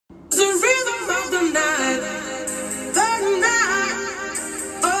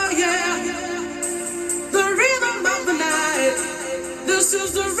This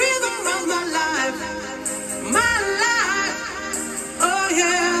is the rhythm of my life. My life. Oh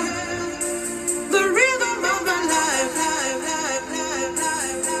yeah. The rhythm of my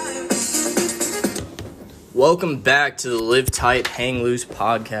life. Welcome back to the Live Tight, Hang Loose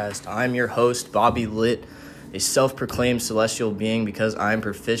podcast. I'm your host, Bobby Litt, a self-proclaimed celestial being because I'm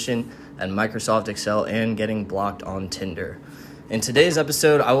proficient at Microsoft Excel and getting blocked on Tinder. In today's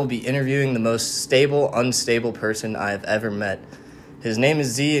episode, I will be interviewing the most stable, unstable person I have ever met. His name is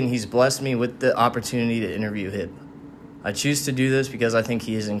Z, and he's blessed me with the opportunity to interview him. I choose to do this because I think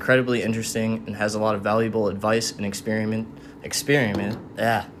he is incredibly interesting and has a lot of valuable advice and experience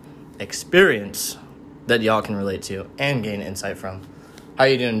that y'all can relate to and gain insight from. How are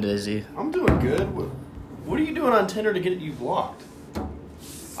you doing today, Z? I'm doing good. What are you doing on Tinder to get you blocked?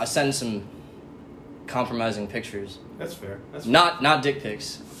 I send some compromising pictures. That's fair. Not dick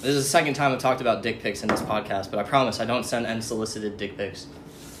pics. This is the second time I've talked about dick pics in this podcast, but I promise I don't send unsolicited dick pics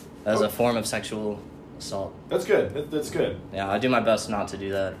as a form of sexual assault. That's good. That's good. Yeah, I do my best not to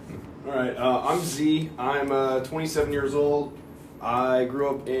do that. All right. I'm Z. I'm 27 years old. I grew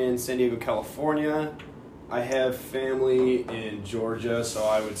up in San Diego, California. I have family in Georgia, so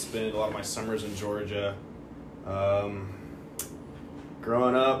I would spend a lot of my summers in Georgia.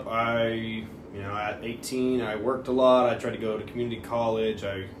 Growing up, at 18, I worked a lot. I tried to go to community college.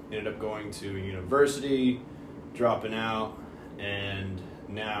 I ended up going to university, dropping out, and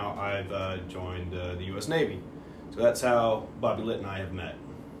now I've joined the U.S. Navy. So that's how Bobby Litt and I have met.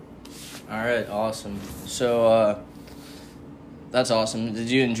 All right, awesome. So, that's awesome. Did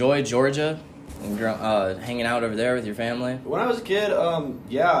you enjoy Georgia and hanging out over there with your family? When I was a kid,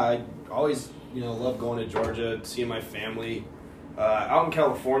 I always, loved going to Georgia, seeing my family. Out in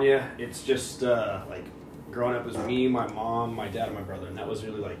California, it's just, growing up as me, my mom, my dad, and my brother, and that was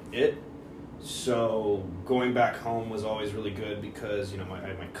really, it. So going back home was always really good because, I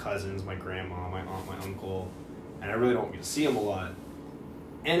had my cousins, my grandma, my aunt, my uncle, and I really don't get to see them a lot.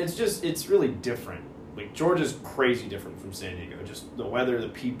 And it's really different. Georgia's crazy different from San Diego. Just the weather, the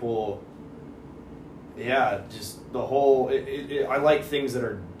people, just the whole, I like things that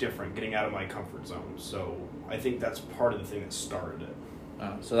are different, getting out of my comfort zone. So I think that's part of the thing that started it.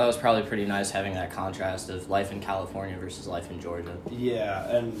 Oh, so that was probably pretty nice having that contrast of life in California versus life in Georgia. Yeah,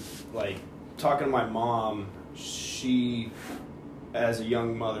 and talking to my mom, she, as a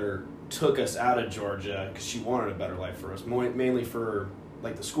young mother, took us out of Georgia because she wanted a better life for us, mainly for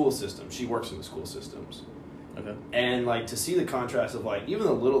the school system. She works in the school systems. Okay. And to see the contrast of even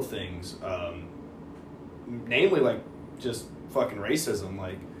the little things, namely just fucking racism.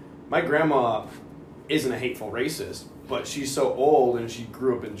 My grandma isn't a hateful racist, but she's so old and she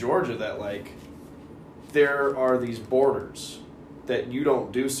grew up in Georgia that there are these borders that you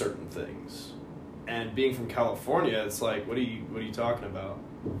don't do certain things. And being from California, it's what are you talking about?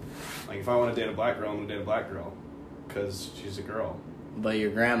 If I want to date a black girl, I'm gonna date a black girl because she's a girl. But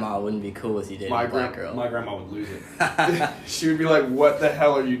your grandma wouldn't be cool with you dating a black girl. My grandma would lose it. She would be like, "What the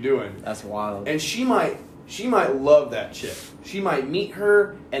hell are you doing?" That's wild. And she might love that chick. She might meet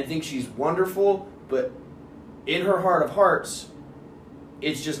her and think she's wonderful, but in her heart of hearts,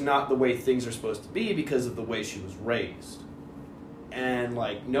 it's just not the way things are supposed to be because of the way she was raised. And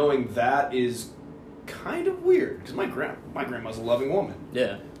knowing that is kind of weird because my grandma's a loving woman.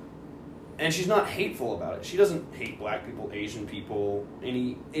 Yeah. And she's not hateful about it. She doesn't hate black people, Asian people,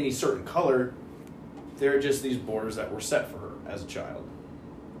 any certain color. There are just these borders that were set for her as a child.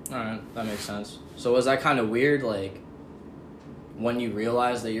 All right, that makes sense. So was that kind of weird, when you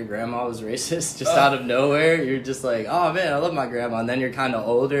realized that your grandma was racist, just out of nowhere? You're just like, oh man, I love my grandma. And then you're kind of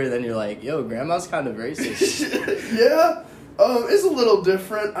older, then you're like, yo, grandma's kind of racist. Yeah, it's a little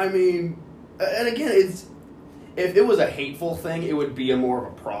different. I mean, and again, if it was a hateful thing, it would be more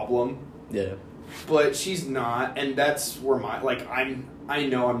of a problem. Yeah. But she's not, and that's where I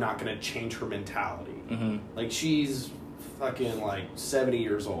know I'm not going to change her mentality. Mm-hmm. She's fucking 70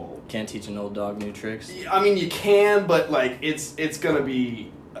 years old. Can't teach an old dog new tricks. I mean, you can, but it's going to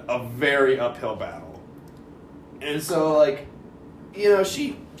be a very uphill battle. And so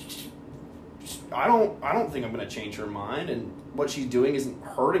she I don't think I'm going to change her mind, and what she's doing isn't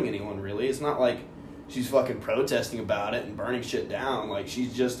hurting anyone really. It's not she's fucking protesting about it and burning shit down.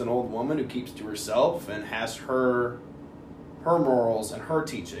 She's just an old woman who keeps to herself and has her morals and her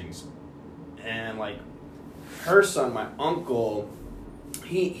teachings. And her son, my uncle,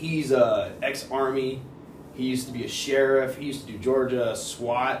 he's ex-army. He used to be a sheriff. He used to do Georgia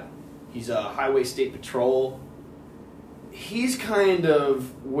SWAT. He's a highway state patrol. He's kind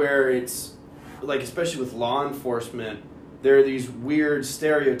of where it's especially with law enforcement, there are these weird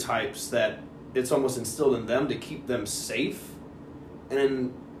stereotypes that it's almost instilled in them to keep them safe.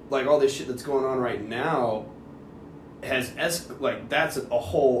 And like all this shit that's going on right now has that's a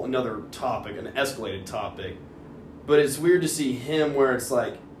whole another topic, an escalated topic. But it's weird to see him where it's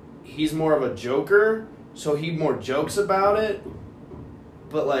like he's more of a joker, so he more jokes about it.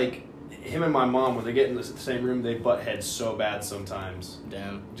 But like him and my mom, when they get in the same room, they butt heads so bad sometimes.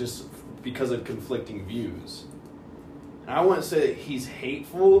 Damn. Just because of conflicting views. And I wouldn't say that he's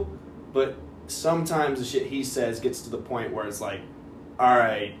hateful, but sometimes the shit he says gets to the point where it's like, all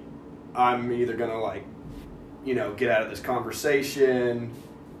right, I'm either gonna like, get out of this conversation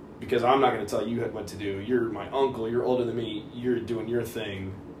because I'm not gonna tell you what to do. You're my uncle. You're older than me. You're doing your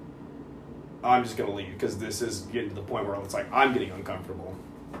thing. I'm just gonna leave because this is getting to the point where it's like I'm getting uncomfortable.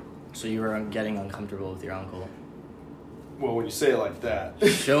 So you were getting uncomfortable with your uncle. Well, when you say it like that.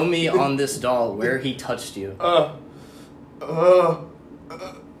 Show me on this doll where he touched you. Oh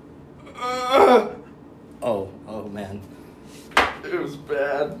man. It was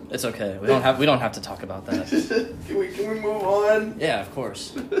bad. It's okay. We don't have to talk about that. Can we move on? Yeah, of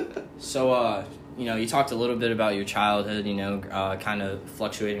course. So you talked a little bit about your childhood, kind of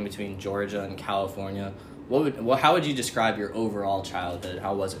fluctuating between Georgia and California. How would you describe your overall childhood?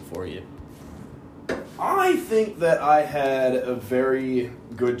 How was it for you? I think that I had a very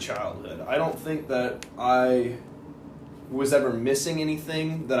good childhood. I don't think that I was ever missing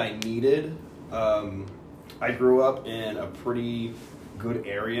anything that I needed. I grew up in a pretty good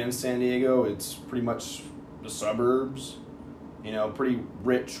area in San Diego. It's pretty much the suburbs, pretty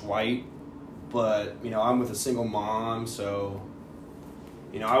rich white. But, I'm with a single mom, so,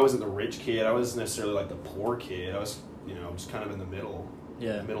 I wasn't the rich kid. I wasn't necessarily like the poor kid. I was, just kind of in the middle.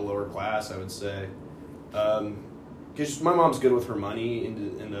 Yeah. Middle, lower class, I would say. Because my mom's good with her money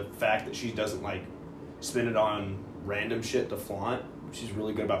in the fact that she doesn't, like, spend it on random shit to flaunt. She's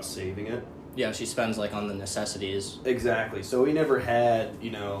really good about saving it. Yeah, she spends, like, on the necessities. Exactly. So we never had,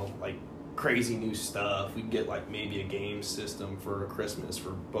 like, crazy new stuff. We'd get, like, maybe a game system for Christmas for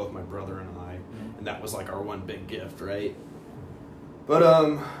both my brother and I. Mm-hmm. And that was, like, our one big gift, right? But,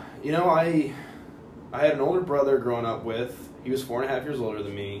 I had an older brother growing up with. He was 4.5 years older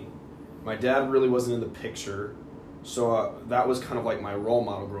than me. My dad really wasn't in the picture. So that was kind of, like, my role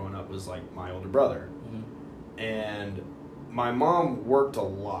model growing up was, like, my older brother. Mm-hmm. And my mom worked a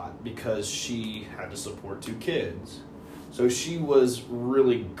lot because she had to support 2 kids. So she was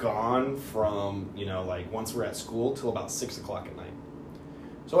really gone from, like once we're at school till about 6 o'clock at night.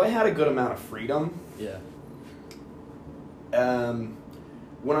 So I had a good amount of freedom. Yeah.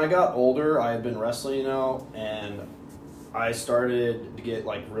 When I got older, I had been wrestling, and I started to get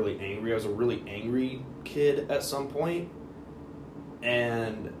like really angry. I was a really angry kid at some point.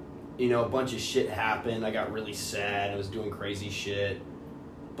 And a bunch of shit happened. I got really sad. I was doing crazy shit.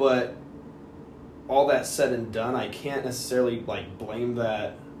 But all that said and done, I can't necessarily, like, blame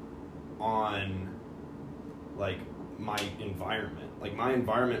that on, like, my environment. Like, my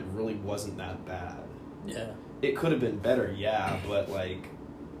environment really wasn't that bad. Yeah. It could have been better, yeah, but, like,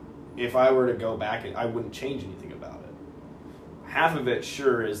 if I were to go back, I wouldn't change anything about it. Half of it,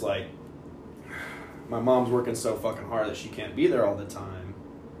 sure, is, like, my mom's working so fucking hard that she can't be there all the time.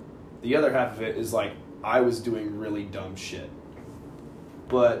 The other half of it is, like, I was doing really dumb shit.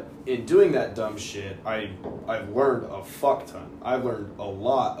 But in doing that dumb shit, I've learned a fuck ton. I've learned a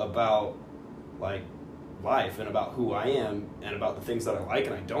lot about, like, life and about who I am and about the things that I like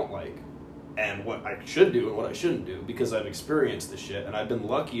and I don't like and what I should do and what I shouldn't do because I've experienced the shit and I've been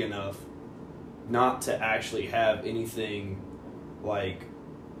lucky enough not to actually have anything, like,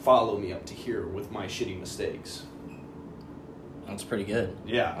 follow me up to here with my shitty mistakes. That's pretty good.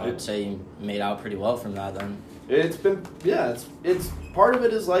 Yeah. I would say you made out pretty well from that then. It's been, yeah, it's part of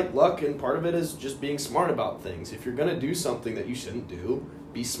it is like luck and part of it is just being smart about things. If you're going to do something that you shouldn't do,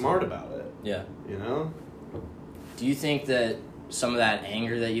 be smart about it. Yeah. Do you think that some of that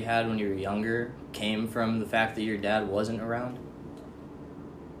anger that you had when you were younger came from the fact that your dad wasn't around?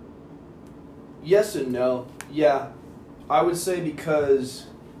 Yes and no. Yeah. I would say because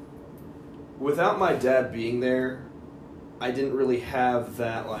without my dad being there, I didn't really have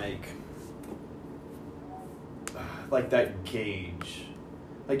that, like that gauge.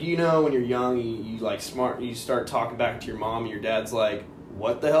 Like, when you're young, you like smart, you start talking back to your mom, and your dad's like,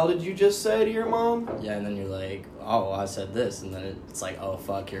 what the hell did you just say to your mom? Yeah, and then you're like, oh, I said this, and then it's like, oh,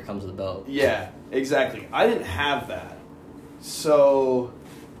 fuck, here comes the belt. Yeah, exactly. I didn't have that. So,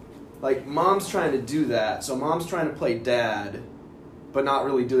 like, mom's trying to do that, so mom's trying to play dad, but not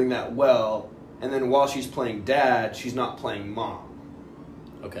really doing that well, and then while she's playing dad, she's not playing mom.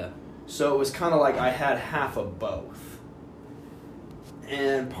 Okay. So it was kind of like I had half of both.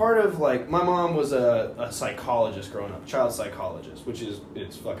 And part of, like, my mom was a psychologist growing up, child psychologist, which is,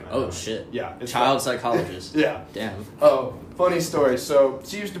 it's fucking Oh, ironic. shit. Yeah. It's Child psychologist. Yeah. Damn. Oh, funny story. So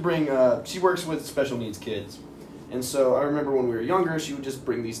she used to bring, she works with special needs kids. And so I remember when we were younger, she would just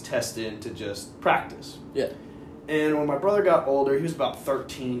bring these tests in to just practice. Yeah. And when my brother got older, he was about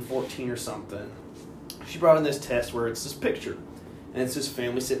 13, 14 or something, she brought in this test where it's this picture. And it's this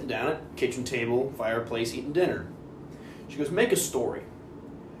family sitting down at kitchen table, fireplace, eating dinner. She goes, make a story.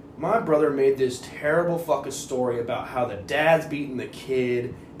 My brother made this terrible fucking story about how the dad's beating the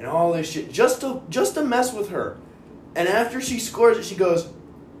kid and all this shit just to mess with her. And after she scores it, she goes,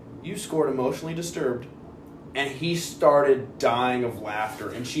 you scored emotionally disturbed. And he started dying of laughter,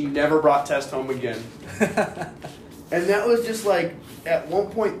 and she never brought test home again. And that was just like, at one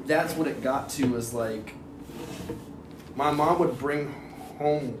point, that's what it got to, was like, my mom would bring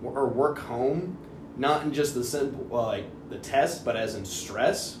home or work home, not in just the simple, like, the test, but as in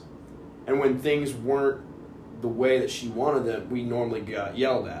stress. And when things weren't the way that she wanted them, we normally got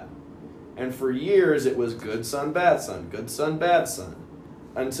yelled at. And for years, it was good son, bad son, good son, bad son.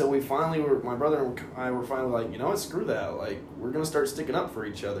 Until we finally my brother and I were finally like, you know what, screw that. Like, we're going to start sticking up for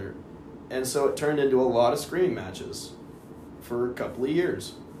each other. And so it turned into a lot of screaming matches for a couple of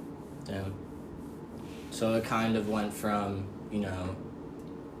years. Damn. So it kind of went from,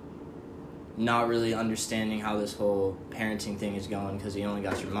 not really understanding how this whole parenting thing is going because you only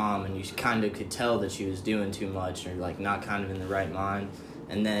got your mom, and you kind of could tell that she was doing too much or, like, not kind of in the right mind.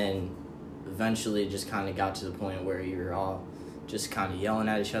 And then eventually it just kind of got to the point where you were all just kind of yelling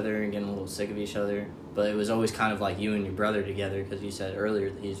at each other and getting a little sick of each other. But it was always kind of like you and your brother together, because you said earlier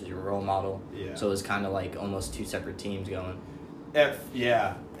that he's your role model. Yeah. So it was kind of like almost two separate teams going.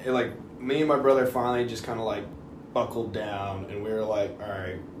 Yeah. Like, me and my brother finally just kind of, like, buckled down, and we were like, all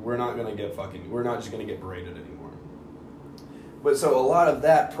right, we're not just going to get berated anymore. But so a lot of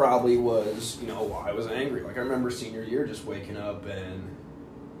that probably was, why I was angry. Like, I remember senior year just waking up and,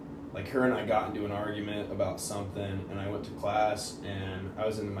 like, her and I got into an argument about something, and I went to class, and I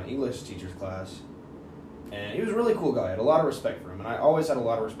was in my English teacher's class, and he was a really cool guy. I had a lot of respect for him, and I always had a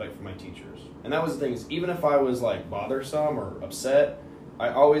lot of respect for my teachers. And that was the thing, is even if I was, like, bothersome or upset, I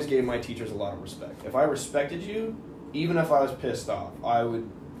always gave my teachers a lot of respect. If I respected you, even if I was pissed off,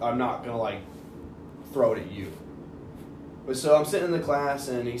 I'm not going to, like, throw it at you. But so I'm sitting in the class,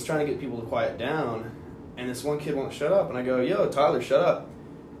 and he's trying to get people to quiet down, and this one kid won't shut up, and I go, yo, Tyler, shut up.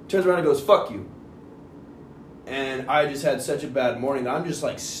 Turns around and goes, fuck you. And I just had such a bad morning that I'm just,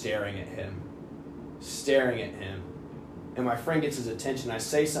 like, staring at him. And my friend gets his attention. I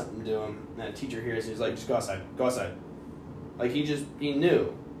say something to him, and the teacher hears, and he's like, just go outside. Like, he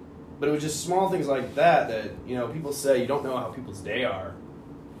knew. But it was just small things like that, people say you don't know how people's day are.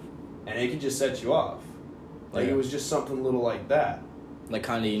 And it could just set you off. Like, Yeah. It was just something little like that. Like,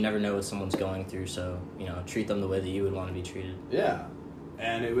 kind of, you never know what someone's going through, so, treat them the way that you would want to be treated. Yeah.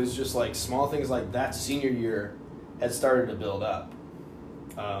 And it was just, like, small things like that senior year had started to build up.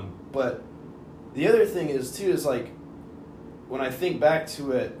 But the other thing is, too, is, like, when I think back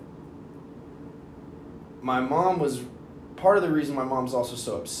to it, part of the reason my mom's also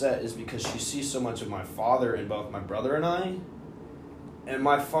so upset is because she sees so much of my father in both my brother and I. And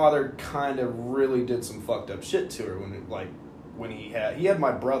my father kind of really did some fucked up shit to her when he had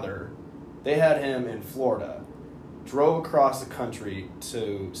my brother. They had him in Florida, drove across the country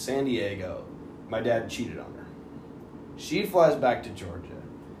to San Diego. My dad cheated on her. She flies back to Georgia.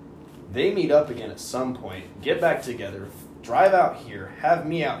 They meet up again at some point, get back together, drive out here, have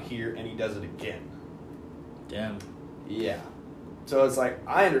me out here, and he does it again. Damn. Yeah. So it's like,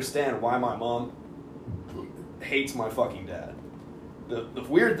 I understand why my mom hates my fucking dad. The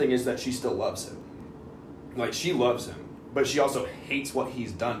weird thing is that she still loves him. Like, she loves him, but she also hates what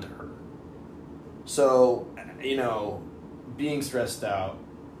he's done to her. So, being stressed out,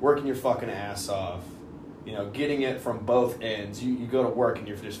 working your fucking ass off, getting it from both ends. You go to work and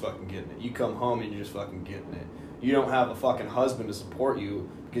you're just fucking getting it. You come home and you're just fucking getting it. You don't have a fucking husband to support you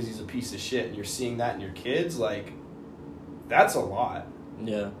because he's a piece of shit, and you're seeing that in your kids. Like, that's a lot.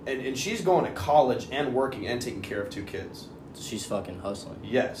 Yeah. And she's going to college and working and taking care of 2 kids. She's fucking hustling.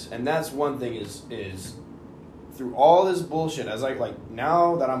 Yes, and that's one thing is through all this bullshit, as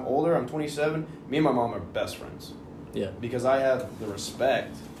now that I'm older, I'm 27, me and my mom are best friends. Yeah. Because I have the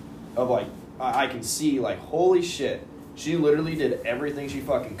respect of, like, I can see, like, holy shit, she literally did everything she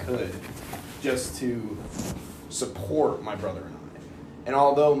fucking could just to support my brother and I. And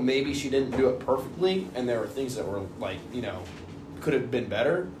although maybe she didn't do it perfectly, and there were things that were, like, could have been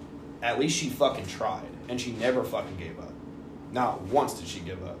better, at least she fucking tried, and she never fucking gave up. Not once did she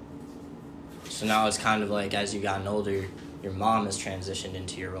give up. So now it's kind of like, as you've gotten older, your mom has transitioned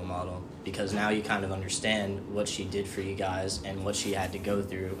into your role model, because now you kind of understand what she did for you guys and what she had to go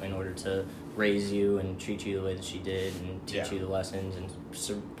through in order to raise you and treat you the way that she did and teach you the lessons and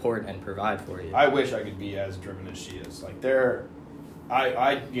support and provide for you. I wish I could be as driven as she is. Like,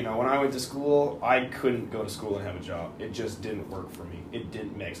 I you know, when I went to school, I couldn't go to school and have a job. It just didn't work for me. It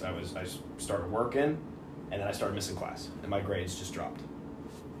didn't mix. I started working, and then I started missing class, and my grades just dropped.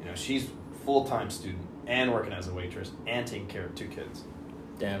 You know, she's full-time student and working as a waitress and taking care of 2 kids.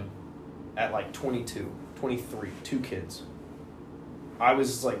 Damn. At like 22, 23, 2 kids. I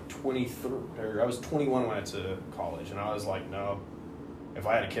was like 23, or I was 21 when I went to college, and I was like, no, if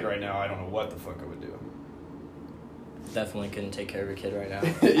I had a kid right now, I don't know what the fuck I would do. Definitely couldn't take care of a kid right now.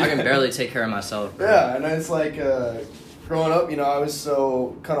 I can barely take care of myself. Bro. Yeah, and it's like, growing up, you know, I was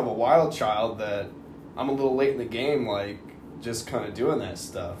so kind of a wild child that I'm a little late in the game, like, just kind of doing that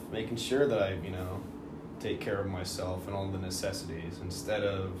stuff, making sure that I, you know, take care of myself and all the necessities instead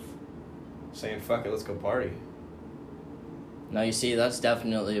of saying, fuck it, let's go party. Now, you see, that's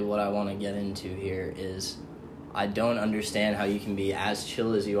definitely what I want to get into here is I don't understand how you can be as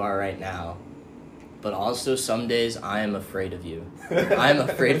chill as you are right now, but also some days I am afraid of you. I am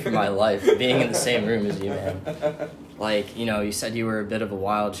afraid for my life being in the same room as you, man. Like, you know, you said you were a bit of a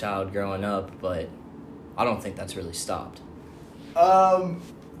wild child growing up, but I don't think that's really stopped.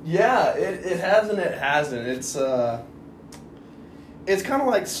 Yeah, it has and it hasn't. It's kind of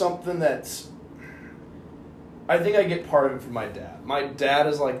like something that's, I think I get part of it from my dad. My dad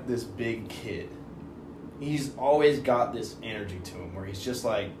is like this big kid. He's always got this energy to him where he's just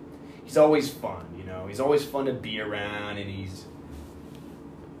like, he's always fun, you know? He's always fun to be around, and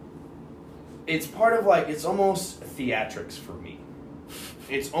it's part of like, it's almost theatrics for me.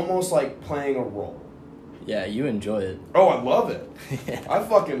 It's almost like playing a role. Yeah, you enjoy it. Oh, I love it. Yeah. I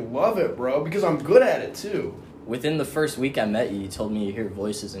fucking love it, bro, because I'm good at it too. Within the first week I met you, you told me you hear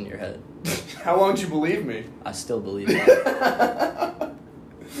voices in your head. How long did you believe me? I still believe that.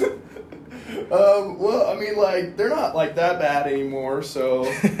 Well, I mean, like, they're not like that bad anymore, so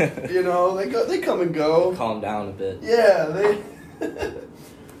you know, they come and go. Calm down a bit. Yeah,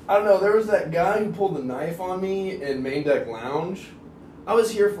 I don't know, there was that guy who pulled the knife on me in Main Deck Lounge. I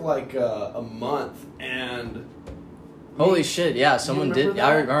was here for like a month, and Holy shit, yeah, someone did. that?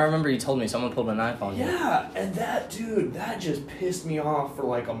 I remember you told me someone pulled a knife on you. yeah, and that just pissed me off for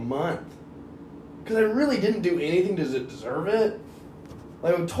like a month. Because I really didn't do anything to deserve it.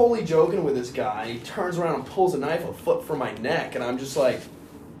 Like, I'm totally joking with this guy, and he turns around and pulls a knife a foot from my neck, and I'm just like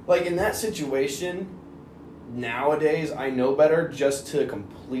in that situation, nowadays, I know better just to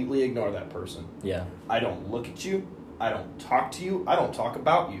completely ignore that person. Yeah. I don't look at you, I don't talk to you, I don't talk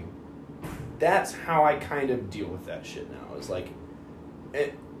about you. That's how I kind of deal with that shit now. It's like,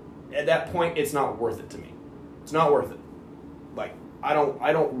 at that point, it's not worth it to me. It's not worth it. Like, I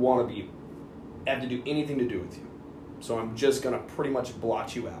don't want to have to do anything to do with you. So I'm just going to pretty much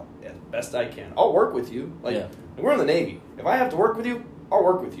blot you out as best I can. I'll work with you. Like, we're in the Navy. If I have to work with you, I'll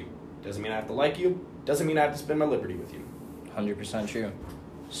work with you. Doesn't mean I have to like you. Doesn't mean I have to spend my liberty with you. 100% true.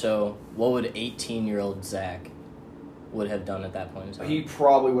 So, what would 18-year-old Zach would have done at that point in time? He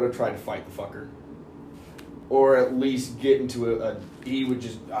probably would have tried to fight the fucker. Or at least get into he would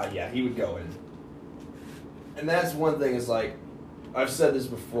just, he would go in. And that's one thing is like, I've said this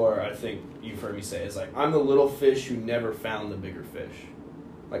before, I think you've heard me say, it's like, I'm the little fish who never found the bigger fish.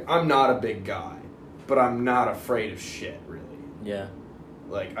 Like, I'm not a big guy, but I'm not afraid of shit, really. Yeah.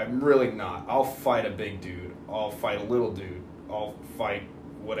 Like, I'm really not. I'll fight a big dude. I'll fight a little dude. I'll fight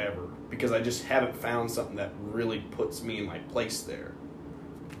whatever. Because I just haven't found something that really puts me in my place there.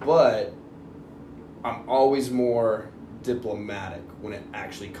 But I'm always more diplomatic when it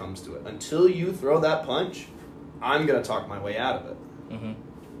actually comes to it. Until you throw that punch, I'm going to talk my way out of it. Mm-hmm.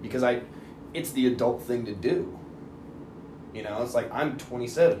 Because it's the adult thing to do. You know, it's like, I'm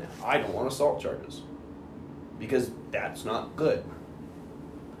 27 now. I don't want assault charges. Because that's not good.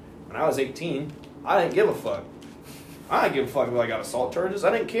 When I was 18, I didn't give a fuck. I didn't give a fuck if I got assault charges.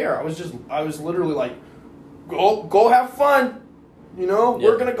 I didn't care. I was literally like, go have fun. You know, Yeah.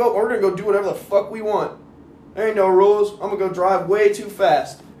 we're gonna go do whatever the fuck we want. There ain't no rules. I'm gonna go drive way too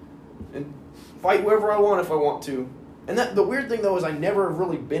fast and fight whoever I want if I want to. And the weird thing though is I never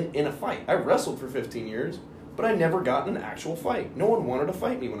really been in a fight. I wrestled for 15 years, but I never got in an actual fight. No one wanted to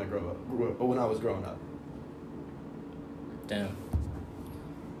fight me when I was growing up. Damn.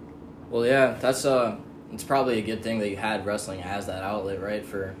 Well, yeah, it's probably a good thing that you had wrestling as that outlet, right?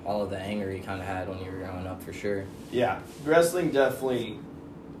 For all of the anger you kind of had when you were growing up, for sure. Yeah, wrestling definitely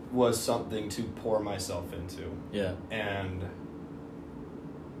was something to pour myself into. Yeah. And,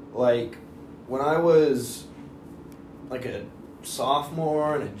 like, when I was like a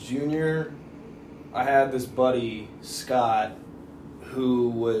sophomore and a junior, I had this buddy, Scott, who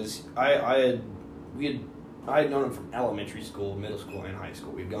was, I had known him from elementary school, middle school, and high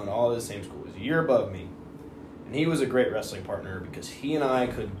school. We'd gone to all the same school. He was a year above me. And he was a great wrestling partner because he and I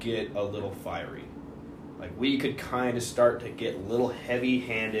could get a little fiery. Like, we could kind of start to get a little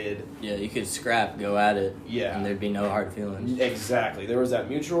heavy-handed. Yeah, you could scrap, go at it. Yeah. And there'd be no hard feelings. Exactly. There was that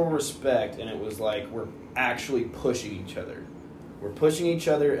mutual respect, and it was like we're actually pushing each other. We're pushing each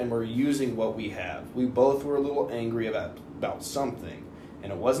other, and we're using what we have. We both were a little angry about something,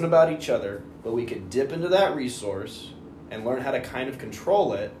 and it wasn't about each other, but we could dip into that resource and learn how to kind of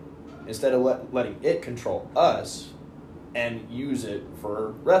control it instead of letting it control us and use it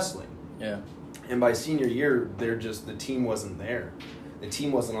for wrestling. Yeah. And by senior year, the team wasn't there. The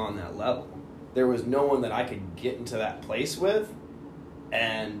team wasn't on that level. There was no one that I could get into that place with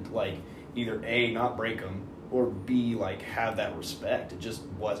and, like, either A, not break them, or B, like, have that respect. It just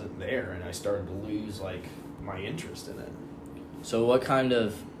wasn't there, and I started to lose, like, my interest in it. So what kind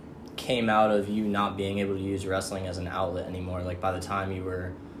of came out of you not being able to use wrestling as an outlet anymore? Like, by the time you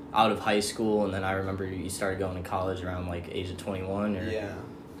were out of high school, and then I remember you started going to college around, like, age of 21? Or... Yeah.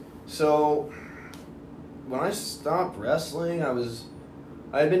 So, when I stopped wrestling,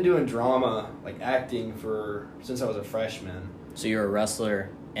 I had been doing drama, like acting, since I was a freshman. So you're a wrestler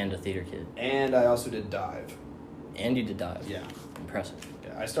and a theater kid? And I also did dive. And you did dive? Yeah. Impressive.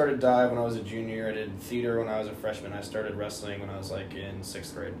 Yeah, I started dive when I was a junior. I did theater when I was a freshman. I started wrestling when I was, like, in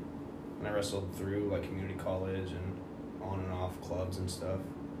 6th grade. And I wrestled through, like, community college and on and off clubs and stuff.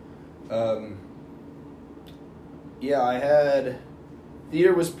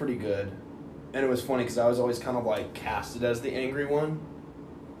 Theater was pretty good. And it was funny because I was always kind of, like, casted as the angry one.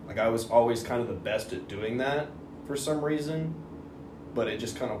 Like, I was always kind of the best at doing that for some reason. But it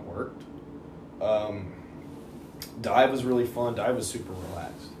just kind of worked. Dive was really fun. Dive was super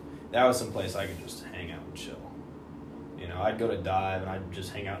relaxed. That was some place I could just hang out and chill. You know, I'd go to dive and I'd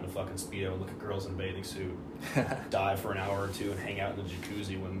just hang out in a fucking Speedo and look at girls in a bathing suit. Dive for an hour or two and hang out in the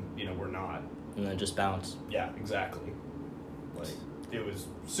jacuzzi when, you know, we're not. And then just bounce. Yeah, exactly. Like, it was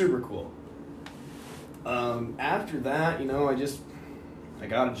super cool. After that, you know, I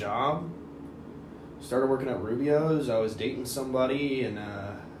got a job. Started working at Rubio's. I was dating somebody, and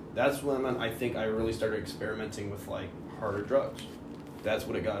that's when I think I really started experimenting with, like, harder drugs. That's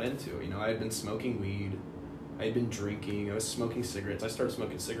what it got into. You know, I had been smoking weed. I had been drinking. I was smoking cigarettes. I started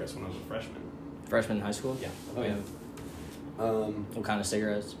smoking cigarettes when I was a freshman. Freshman in high school? Yeah. Oh, yeah. What kind of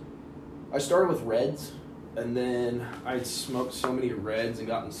cigarettes? I started with Reds, and then I'd smoked so many Reds and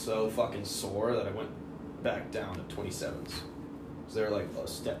gotten so fucking sore that I went back down to 27s. So they're like a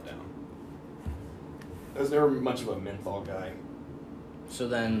step down. I was never much of a menthol guy. So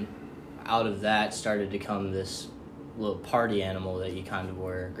then, out of that started to come this little party animal that you kind of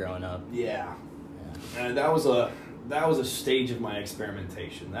were growing up. Yeah. And that was a stage of my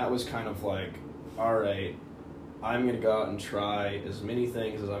experimentation. That was kind of like, all right, I'm going to go out and try as many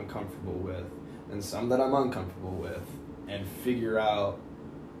things as I'm comfortable with and some that I'm uncomfortable with and figure out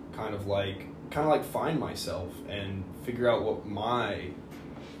kind of like find myself and figure out what my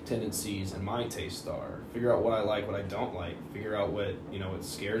tendencies and my tastes are. Figure out what I like, what I don't like. Figure out what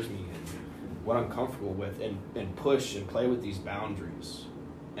scares me and what I'm comfortable with and push and play with these boundaries.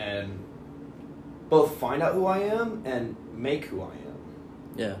 And both find out who I am and make who I am.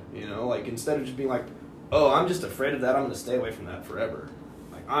 Yeah. You know, like, instead of just being like, oh, I'm just afraid of that, I'm going to stay away from that forever.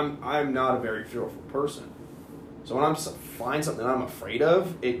 Like, I'm not a very fearful person. So when I find something that I'm afraid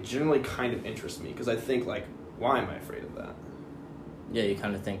of, it generally kind of interests me because I think, like, why am I afraid of that? Yeah, you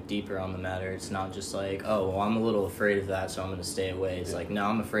kind of think deeper on the matter. It's not just like, oh, well, I'm a little afraid of that, so I'm going to stay away. It's like, no,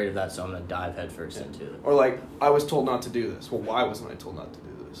 I'm afraid of that, so I'm going to dive headfirst into it. Or like, I was told not to do this. Well, why wasn't I told not to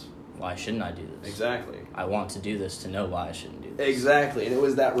do this? Why shouldn't I do this? Exactly. I want to do this to know why I shouldn't do this. Exactly. And it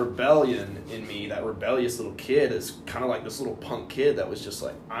was that rebellion in me, that rebellious little kid. It's kind of like this little punk kid that was just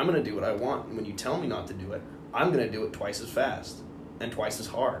like, I'm going to do what I want. And when you tell me not to do it, I'm going to do it twice as fast and twice as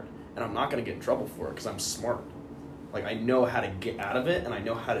hard. And I'm not going to get in trouble for it because I'm smart. Like, I know how to get out of it, and I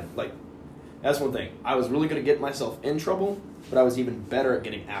know how to, like, that's one thing. I was really good at getting myself in trouble, but I was even better at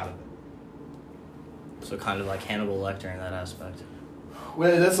getting out of it. So kind of like Hannibal Lecter in that aspect.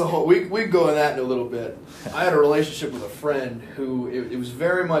 Well, that's a whole, we go in that in a little bit. I had a relationship with a friend who, it was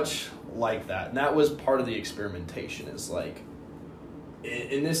very much like that, and that was part of the experimentation, is like,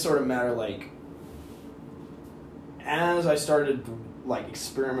 in this sort of matter, like, as I started to, like,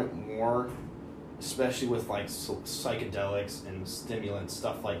 experiment more, especially with, like, psychedelics and stimulants,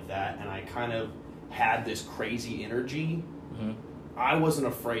 stuff like that, and I kind of had this crazy energy, I wasn't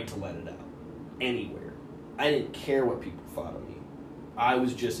afraid to let it out anywhere. I didn't care what people thought of me. I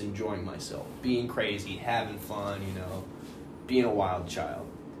was just enjoying myself, being crazy, having fun, being a wild child.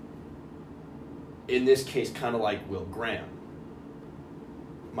 In this case, kind of like Will Graham.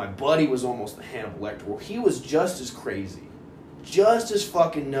 My buddy was almost the Hannibal Lecter, where he was just as crazy, just as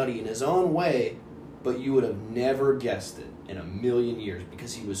fucking nutty in his own way, but you would have never guessed it in a million years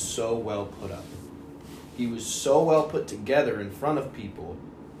because he was so well put up. He was so well put together in front of people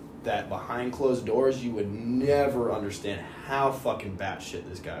that behind closed doors you would never understand how fucking batshit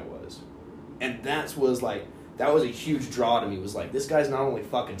this guy was. And that was a huge draw to me, was like, this guy's not only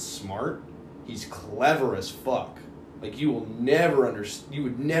fucking smart, he's clever as fuck. Like, you would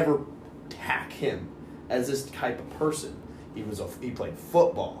never tack him as this type of person. He played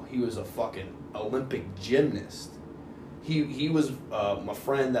football. He was a fucking Olympic gymnast. He was a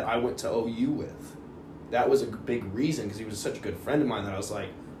friend that I went to OU with. That was a big reason, because he was such a good friend of mine that I was like,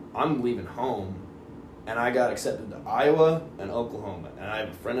 I'm leaving home, and I got accepted to Iowa and Oklahoma, and I have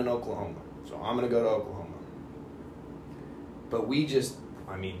a friend in Oklahoma, so I'm going to go to Oklahoma. But we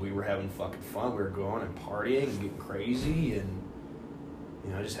were having fucking fun. We were going and partying and getting crazy and,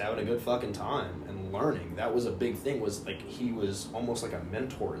 just having a good fucking time and learning. That was a big thing, was like, he was almost like a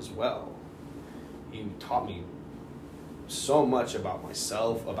mentor as well. He taught me so much about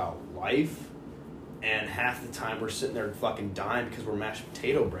myself, about life, and half the time we're sitting there fucking dying because we're mashed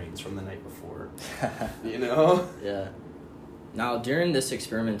potato brains from the night before. Yeah. Now, during this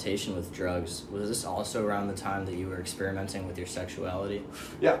experimentation with drugs, was this also around the time that you were experimenting with your sexuality?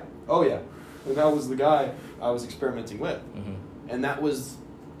 Yeah. Oh, yeah. And that was the guy I was experimenting with. Mm-hmm. And that was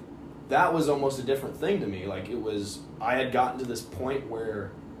almost a different thing to me. Like, I had gotten to this point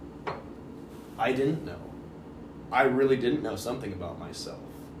where I didn't know. I really didn't know something about myself.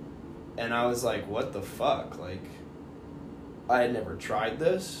 And I was like, what the fuck? Like, I had never tried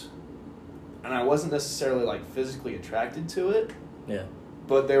this. And I wasn't necessarily, like, physically attracted to it. Yeah.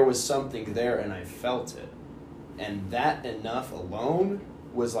 But there was something there, and I felt it. And that enough alone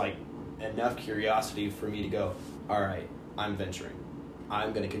was, like, enough curiosity for me to go, all right, I'm venturing.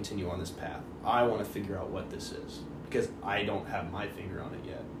 I'm going to continue on this path. I want to figure out what this is. Because I don't have my finger on it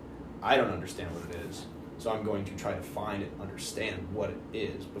yet. I don't understand what it is. So I'm going to try to find and understand what it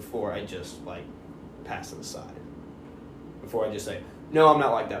is before I just, like, pass it aside. Before I just say, no, I'm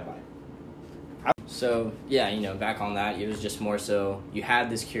not like that, bye. So, yeah, back on that, it was just more so you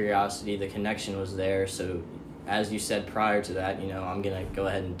had this curiosity, the connection was there, so as you said prior to that, I'm going to go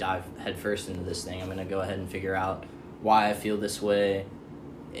ahead and dive headfirst into this thing. I'm going to go ahead and figure out why I feel this way,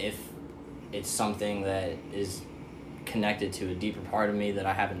 if it's something that is connected to a deeper part of me that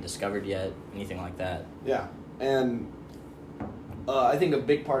I haven't discovered yet, anything like that. Yeah, and I think a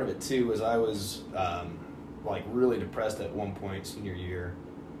big part of it, too, was I was, really depressed at one point, senior year,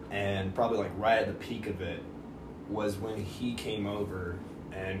 and probably, like, right at the peak of it was when he came over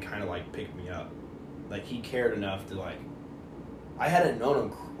and kind of, like, picked me up. Like, he cared enough to, like, I hadn't known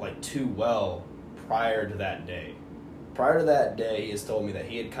him, like, too well prior to that day. Prior to that day, he has told me that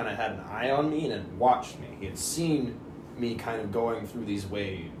he had kind of had an eye on me and had watched me. He had seen me kind of going through these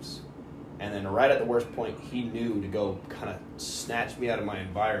waves. And then right at the worst point, he knew to go kind of snatch me out of my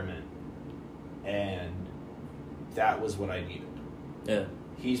environment. And that was what I needed. Yeah.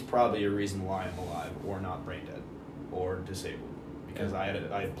 He's probably a reason why I'm alive or not brain dead or disabled. Because I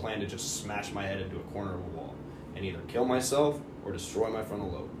had planned to just smash my head into a corner of a wall and either kill myself or destroy my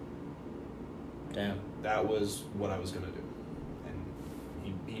frontal lobe. Damn. That was what I was going to do.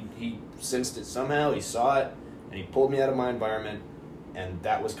 And he sensed it somehow, he saw it, and he pulled me out of my environment, and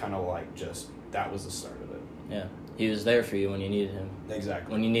that was kind of like that was the start of it. Yeah. He was there for you when you needed him.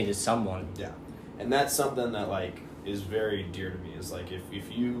 Exactly. When you needed someone. Yeah. And that's something that, like, is very dear to me. Is like, if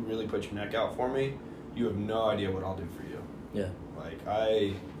you really put your neck out for me, you have no idea what I'll do for you. Yeah. Like,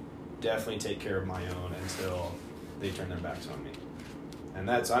 I definitely take care of my own until they turn their backs on me. And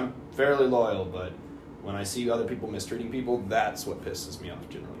I'm fairly loyal, but when I see other people mistreating people, that's what pisses me off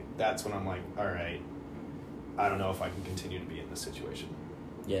generally. That's when I'm like, all right, I don't know if I can continue to be in this situation.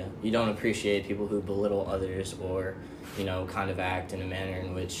 Yeah. You don't appreciate people who belittle others or, kind of act in a manner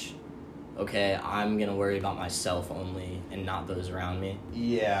in which, okay, I'm going to worry about myself only and not those around me.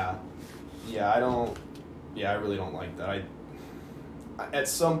 Yeah. Yeah, I really don't like that. I at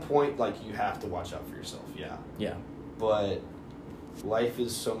some point, like, you have to watch out for yourself, yeah. Yeah. But life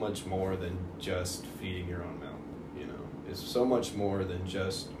is so much more than just feeding your own mouth, It's so much more than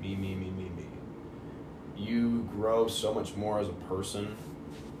just me. You grow so much more as a person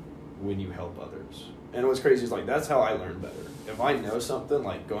when you help others. And what's crazy is, like, that's how I learn better. If I know something,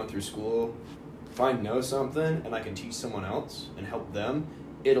 like going through school, if I know something and I can teach someone else and help them,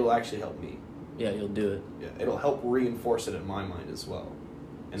 it'll actually help me. Yeah, you'll do it. Yeah, it'll help reinforce it in my mind as well.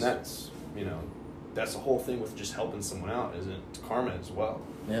 And that's, that's the whole thing with just helping someone out, is it's karma as well.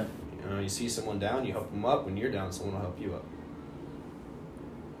 Yeah. You see someone down, you help them up. When you're down, someone will help you up.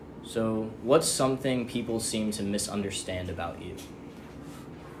 So, what's something people seem to misunderstand about you?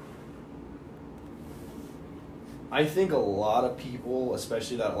 I think a lot of people,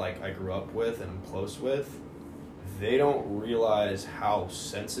 especially that like I grew up with and I'm close with, they don't realize how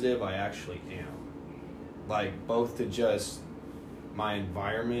sensitive I actually am. Like, both to just my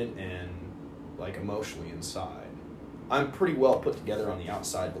environment and like emotionally inside. I'm pretty well put together on the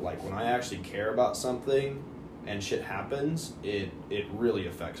outside, but like when I actually care about something and shit happens, it really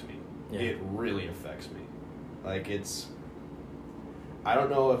affects me. Yeah. It really affects me. Like, I don't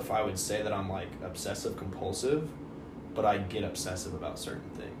know if I would say that I'm like obsessive compulsive, but I get obsessive about certain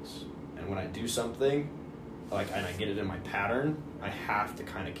things. And when I do something, and I get it in my pattern, I have to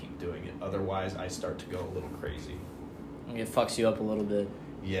kind of keep doing it. Otherwise, I start to go a little crazy. It fucks you up a little bit.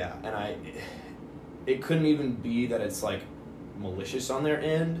 Yeah, and it couldn't even be that it's like malicious on their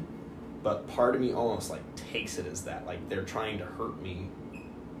end, but part of me almost like takes it as that. Like, they're trying to hurt me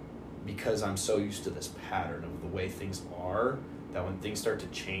because I'm so used to this pattern of the way things are, that when things start to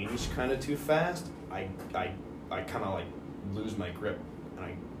change kind of too fast, I kind of like lose my grip, and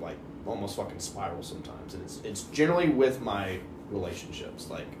I like almost fucking spiral sometimes. And it's generally with my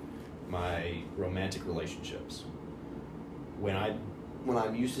relationships, like my romantic relationships. When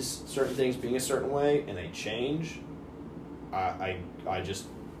I'm used to certain things being a certain way and they change, I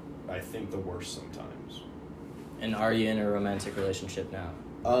think the worst sometimes. And are you in a romantic relationship now?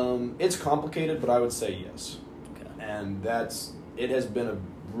 It's complicated, but I would say yes. Okay. And it has been a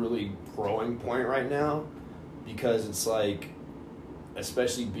really growing point right now, because it's like,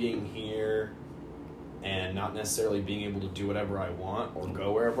 especially being here and not necessarily being able to do whatever I want or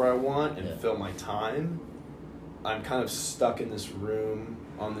go wherever I want and fill my time, I'm kind of stuck in this room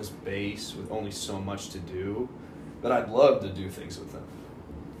on this base with only so much to do, that I'd love to do things with them.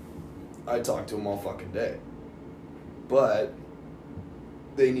 I talk to them all fucking day. But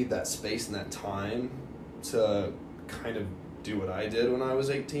they need that space and that time to kind of do what I did when I was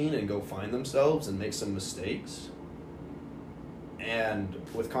 18 and go find themselves and make some mistakes. And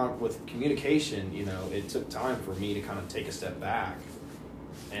with communication, it took time for me to kind of take a step back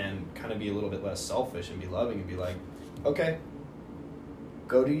and kind of be a little bit less selfish and be loving and be like, okay,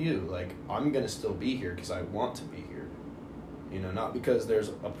 go do you. Like, I'm going to still be here because I want to be here. Not because there's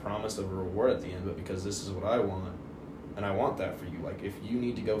a promise of a reward at the end, but because this is what I want. And I want that for you. Like, if you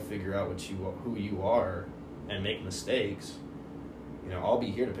need to go figure out who you are and make mistakes, I'll be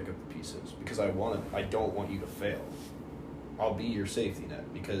here to pick up the pieces, because I don't want you to fail. I'll be your safety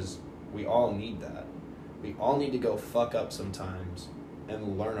net, because we all need that. We all need to go fuck up sometimes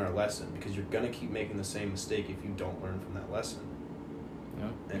and learn our lesson, because you're going to keep making the same mistake if you don't learn from that lesson. Yeah.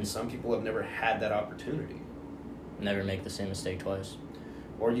 And some people have never had that opportunity. Never make the same mistake twice.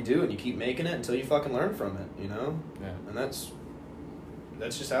 Or you do, and you keep making it until you fucking learn from it, Yeah. And that's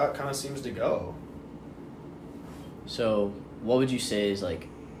just how it kind of seems to go. So, what would you say is, like,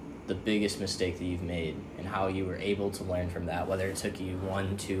 the biggest mistake that you've made, and how you were able to learn from that, whether it took you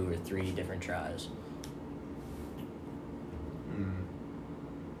 1, 2, or 3 different tries?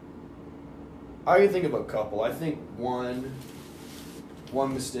 I can think of a couple. I think one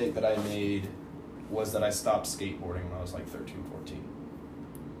mistake that I made was that I stopped skateboarding when I was like 13, 14.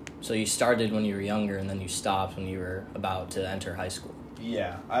 So you started when you were younger, and then you stopped when you were about to enter high school.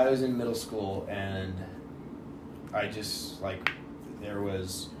 Yeah, I was in middle school, and I just, like, there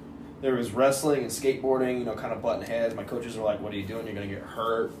was wrestling and skateboarding, kind of butting heads. My coaches were like, what are you doing? You're going to get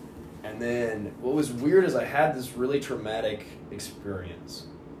hurt. And then what was weird is I had this really traumatic experience,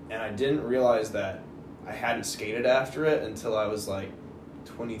 and I didn't realize that I hadn't skated after it until I was like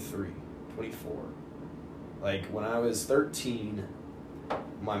 23, 24. Like, when I was 13,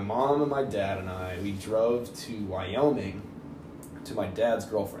 my mom and my dad and we drove to Wyoming to my dad's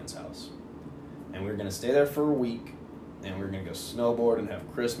girlfriend's house. And we were going to stay there for a week, and we were going to go snowboard and have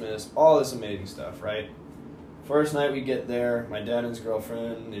Christmas, all this amazing stuff, right? First night we get there, my dad and his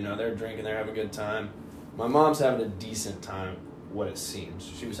girlfriend, they're drinking, they're having a good time. My mom's having a decent time, what it seems.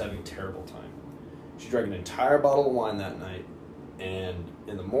 She was having a terrible time. She drank an entire bottle of wine that night, and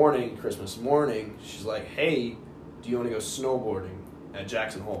in the morning, Christmas morning, she's like, hey, do you want to go snowboarding at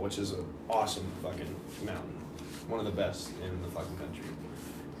Jackson Hole, which is an awesome fucking mountain. One of the best in the fucking country.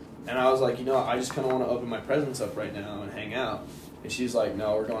 And I was like, I just kind of want to open my presents up right now and hang out. And she's like,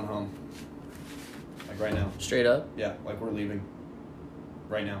 no, we're going home. Like, right now. Straight up? Yeah, like, we're leaving.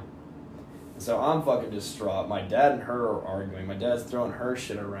 Right now. And so I'm fucking distraught. My dad and her are arguing. My dad's throwing her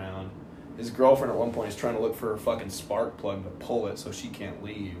shit around. his girlfriend at one point is trying to look for her fucking spark plug to pull it so she can't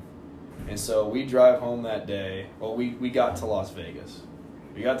leave. And so we drive home that day. Well, we got to Las Vegas.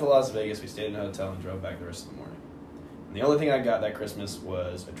 We got to Las Vegas, we stayed in a hotel and drove back the rest of the morning. And the only thing I got that Christmas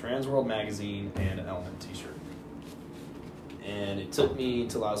was a Transworld magazine and an Element t-shirt. And it took me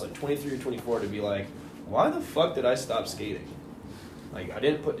till I was like 23 or 24 to be like, why the fuck did I stop skating? Like, I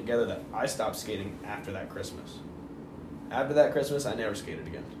didn't put together that I stopped skating after that Christmas. After that Christmas, I never skated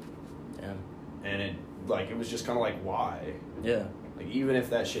again. Yeah. And it was just kind of like, why? Yeah. Like, even if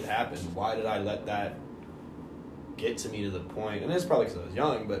that shit happened, why did I let that get to me to the point? And it's probably because I was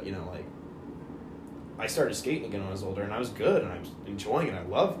young, but, you know, like, I started skating again when I was older, and I was good, and I was enjoying it. I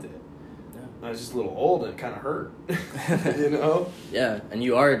loved it. Yeah. I was just a little old, and it kind of hurt, you know? Yeah, and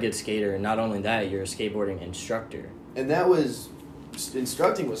you are a good skater, and not only that, you're a skateboarding instructor. And that was,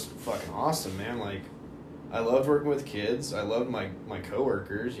 instructing was fucking awesome, man. Like, I loved working with kids. I loved my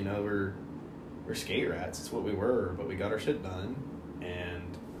coworkers. You know, we're skate rats. It's what we were, but we got our shit done,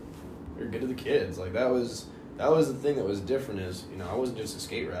 and we were good to the kids. Like, that was the thing that was different is, you know, I wasn't just a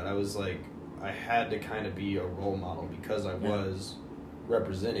skate rat. I was like, I had to kind of be a role model because I was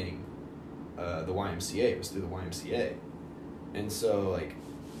representing the YMCA. It was through the YMCA. And so, like,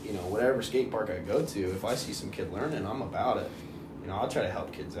 you know, whatever skate park I go to, if I see some kid learning, I'm about it. You know, I'll try to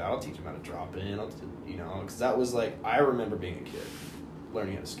help kids out. I'll teach them how to drop in. You know, because that was like, I remember being a kid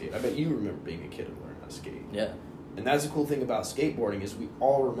learning how to skate. I bet you remember being a kid and learning how to skate. Yeah. And that's the cool thing about skateboarding is we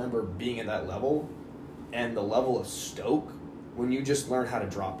all remember being at that level and the level of stoke when you just learn how to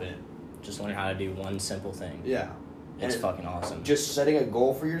drop in. Just learn how to do one simple thing. Yeah. It's fucking awesome. Just setting a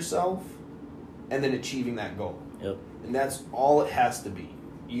goal for yourself and then achieving that goal. Yep. And that's all it has to be.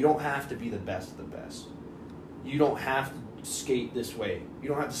 You don't have to be the best of the best. You don't have to skate this way. You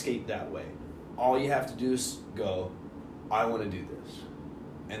don't have to skate that way. All you have to do is go, I want to do this.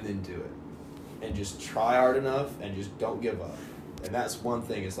 And then do it. And just try hard enough and just don't give up. And that's one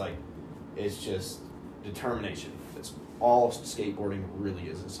thing, it's like, it's just determination. That's all skateboarding really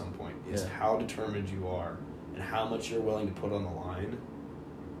is at some point. It's how determined you are and how much you're willing to put on the line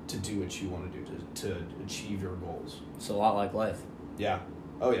to do what you want to do, to achieve your goals. It's a lot like life. Yeah.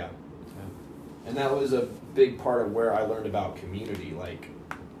 Oh, yeah. And that was a big part of where I learned about community, like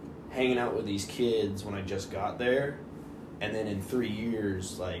hanging out with these kids when I just got there, and then in 3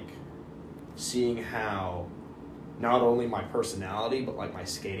 years, like seeing how not only my personality, but like my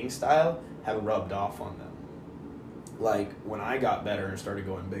skating style have rubbed off on them. Like when I got better and started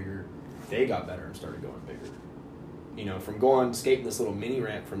going bigger, they got better and started going bigger. You know, from skating this little mini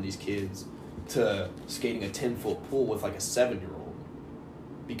ramp from these kids to skating a 10-foot pool with like a 7-year-old.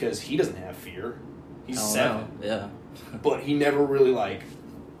 Because he doesn't have fear. He's 7. Yeah. But he never really like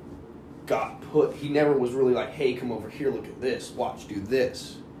he never was really like, hey, come over here, look at this, watch, do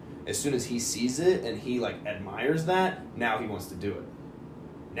this. As soon as he sees it and he like admires that, now he wants to do it.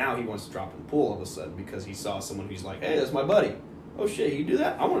 Now he wants to drop in the pool all of a sudden because he saw someone who's like, hey, that's my buddy. Oh shit, you do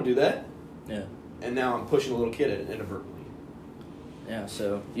that? I want to do that. Yeah. And now I'm pushing a little kid inadvertently. Yeah,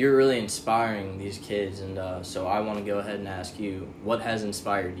 so you're really inspiring these kids, and so I want to go ahead and ask you, what has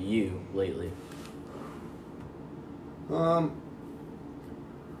inspired you lately?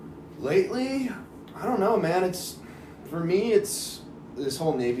 Lately, I don't know, man. For me, this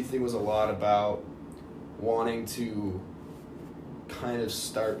whole Navy thing was a lot about wanting to kind of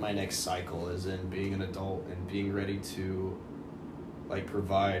start my next cycle, as in being an adult and being ready to, like,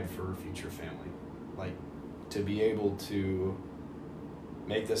 provide for a future family. Like, to be able to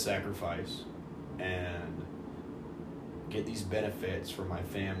make the sacrifice and get these benefits for my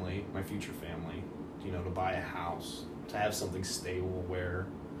family, my future family, you know, to buy a house, to have something stable where,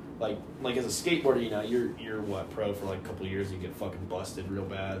 like as a skateboarder, you know, you're what, pro for like a couple of years, you get fucking busted real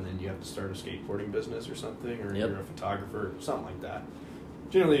bad, and then you have to start a skateboarding business or something, or you're a photographer, something like that.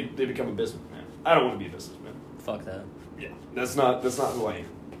 Generally, they become a businessman. I don't want to be a businessman. Fuck that. Yeah, that's not who I am.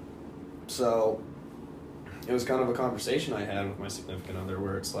 So it was kind of a conversation I had with my significant other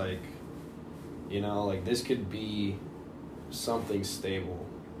where it's like, you know, like this could be something stable,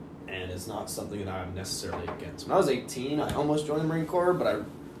 and it's not something that I'm necessarily against. When I was 18, I almost joined the Marine Corps, but I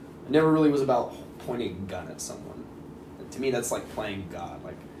never really was about pointing a gun at someone. And to me, that's like playing God.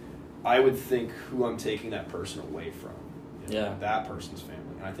 Like, I would think who I'm taking that person away from. You know, that person's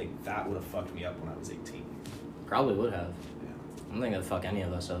family. And I think that would have fucked me up when I was 18. Probably would have. Yeah. I don't think it'd fuck any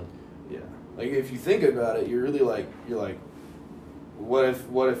of us up. Yeah. Like, if you think about it, you're like, what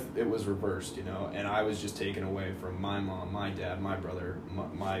if it was reversed, you know, and I was just taken away from my mom, my dad, my brother,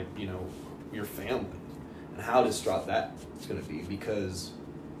 my you know, your family, and how distraught that's going to be, because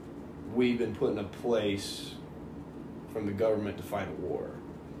we've been put in a place from the government to fight a war.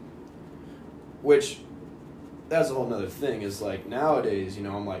 Which, that's a whole nother thing, is like nowadays, you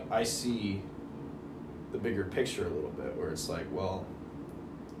know, I'm like, I see the bigger picture a little bit where it's like, well,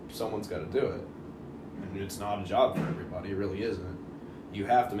 someone's got to do it. And it's not a job for everybody. It really isn't. You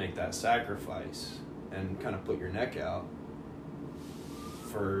have to make that sacrifice and kind of put your neck out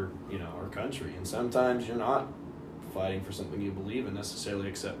for, you know, our country. And sometimes you're not fighting for something you believe in necessarily,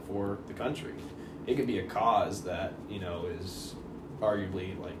 except for the country. It could be a cause that, you know, is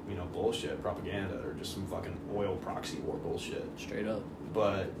arguably like, you know, bullshit, propaganda, or just some fucking oil proxy war bullshit. Straight up.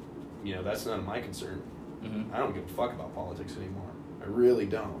 But, you know, that's none of my concern. Mm-hmm. I don't give a fuck about politics anymore. I really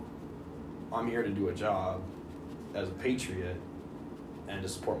don't. I'm here to do a job as a patriot and to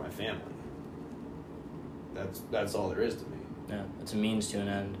support my family. That's all there is to me. Yeah, it's a means to an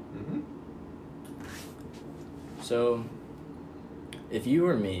end. Mm-hmm. So, if you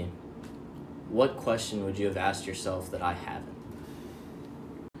were me, what question would you have asked yourself that I haven't?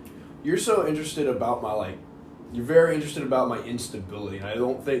 You're so interested about my, like, you're very interested about my instability, and I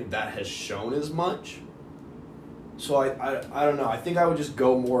don't think that has shown as much. So I don't know. I think I would just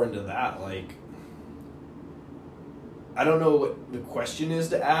go more into that. Like, I don't know what the question is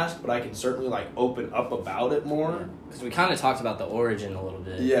to ask, but I can certainly, like, open up about it more. Because we kind of talked about the origin a little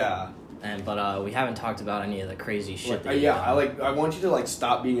bit. Yeah. But we haven't talked about any of the crazy shit. Like, yeah, I want you to, like,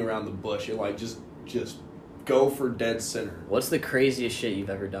 stop being around the bush and, like, just go for dead center. What's the craziest shit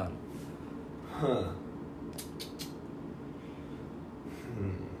you've ever done? Huh.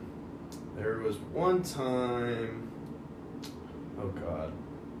 There was one time. Oh God.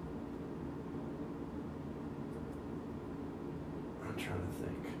 I'm trying to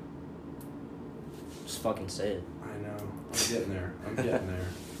think. Just fucking say it. I know. I'm getting there.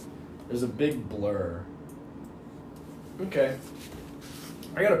 There's a big blur. Okay.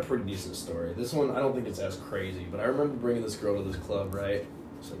 I got a pretty decent story. This one, I don't think it's as crazy, but I remember bringing this girl to this club, right?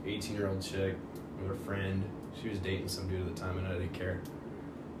 It's like 18-year-old chick with her friend. She was dating some dude at the time, and I didn't care.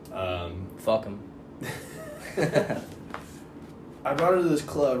 Fuck him. I brought her to this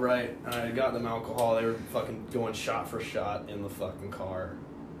club, right? And I got them alcohol. They were fucking going shot for shot in the fucking car.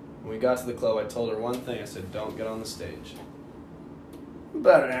 When we got to the club, I told her one thing. I said, don't get on the stage.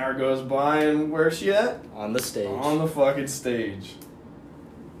 About an hour goes by, and where's she at? On the stage. On the fucking stage.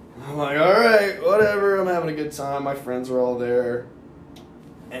 I'm like, alright, whatever. I'm having a good time. My friends are all there.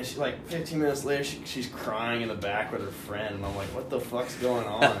 And she, like, 15 minutes later, she's crying in the back with her friend. And I'm like, what the fuck's going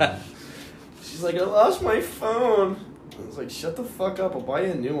on? She's like, I lost my phone. I was like, shut the fuck up. I'll buy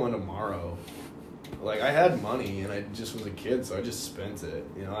you a new one tomorrow. Like, I had money, and I just was a kid, so I just spent it.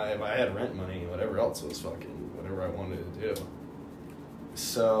 You know, I had rent money, whatever else was fucking, whatever I wanted to do.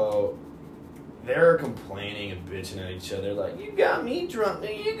 So, they're complaining and bitching at each other, like, you got me drunk,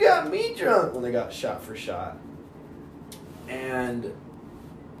 you got me drunk, when they got shot for shot. And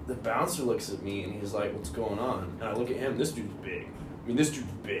the bouncer looks at me, and he's like, what's going on? And I look at him, this dude's big. I mean, this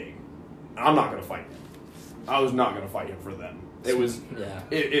dude's big. I'm not going to fight him. I was not going to fight him for them. It was, yeah.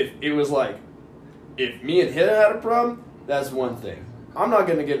 It was like, if me and him had a problem, that's one thing. I'm not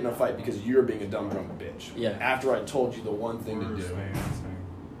going to get in a fight because you're being a dumb drunk bitch. Yeah. After I told you the one thing to do.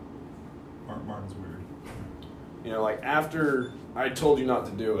 Martin's weird. You know, like, after I told you not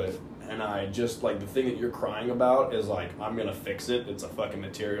to do it, and I just, like, the thing that you're crying about is, like, I'm going to fix it. It's a fucking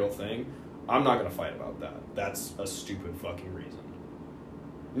material thing. I'm not going to fight about that. That's a stupid fucking reason.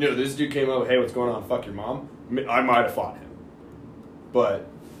 You know, this dude came up, hey, what's going on? Fuck your mom. I might have fought him. But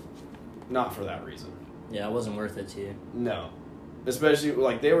not for that reason. Yeah, it wasn't worth it to you. No. Especially,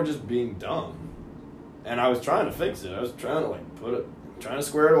 like, they were just being dumb. And I was trying to fix it. I was trying to, like, trying to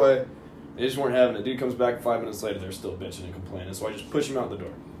square it away. They just weren't having it. Dude comes back 5 minutes later, they're still bitching and complaining. So I just push him out the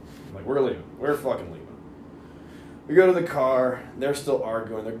door. I'm like, we're leaving. We're fucking leaving. We go to the car. They're still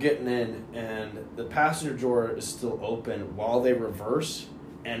arguing. They're getting in. And the passenger door is still open while they reverse.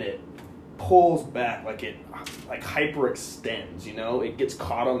 And it pulls back like it like hyperextends, you know? It gets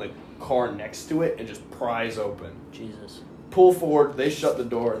caught on the car next to it and just pries open. Jesus. Pull forward. They shut the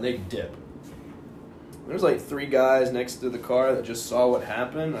door and they dip. There's like 3 guys next to the car that just saw what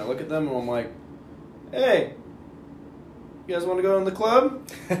happened. I look at them and I'm like, hey, you guys want to go in the club?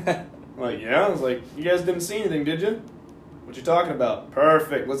 I'm like, yeah. I was like, you guys didn't see anything, did you? What you talking about?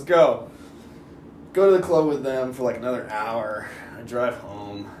 Perfect, let's go. Go to the club with them for like another hour. I drive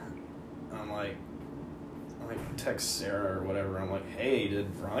home. I'm like, text Sarah or whatever. I'm like, hey, did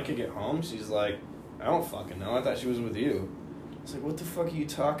Veronica get home? She's like, I don't fucking know. I thought she was with you. I was like, what the fuck are you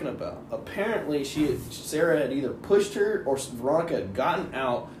talking about? Apparently, Sarah had either pushed her or Veronica had gotten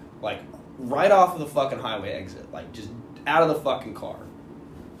out, like, right off of the fucking highway exit. Like, just out of the fucking car.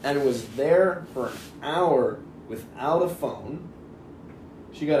 And was there for an hour without a phone.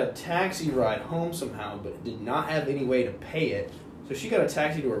 She got a taxi ride home somehow, but did not have any way to pay it. So she got a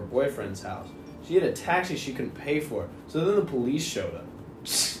taxi to her boyfriend's house. She had a taxi she couldn't pay for. So then the police showed up.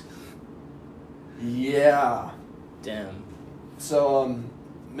 Yeah. Damn. So,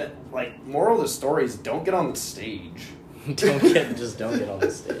 like, moral of the story is don't get on the stage. Don't get on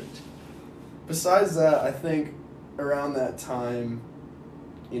the stage. Besides that, I think around that time,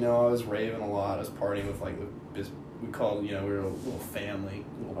 you know, I was raving a lot. I was partying with, like, we called, you know, we were a little family.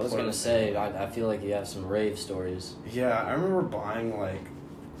 I was going to say, I feel like you have some rave stories. Yeah, I remember buying, like,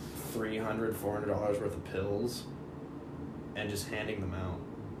 $300, $400 worth of pills and just handing them out.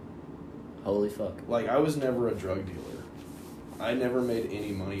 Holy fuck. Like, I was never a drug dealer. I never made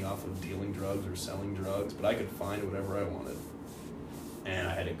any money off of dealing drugs or selling drugs, but I could find whatever I wanted. And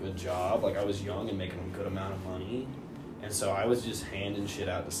I had a good job. Like, I was young and making a good amount of money. And so I was just handing shit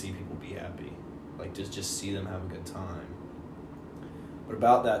out to see people be happy. Like, just see them have a good time. But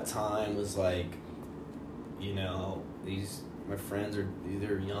about that time was like, you know, my friends are,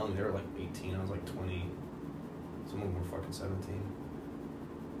 they're young. They were like 18. I was like 20. Some of them were fucking 17.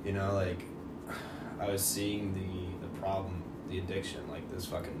 You know, like, I was seeing the problem, the addiction, like this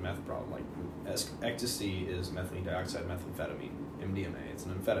fucking meth problem. Like, ecstasy is methylene dioxide, methamphetamine, MDMA. It's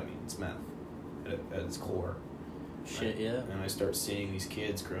an amphetamine. It's meth at its core. Shit, yeah. And I start seeing these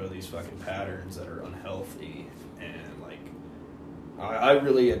kids grow these fucking patterns that are unhealthy, and like, I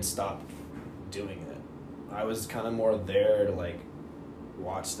really had stopped doing it. I was kind of more there to like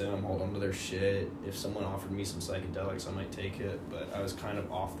watch them, hold on to their shit. If someone offered me some psychedelics, I might take it, but I was kind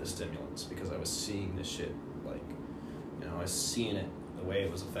of off the stimulants because I was seeing this shit, like, you know, I was seeing it the way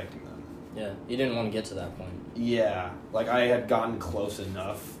it was affecting them. Yeah, you didn't want to get to that point. Yeah, like I had gotten close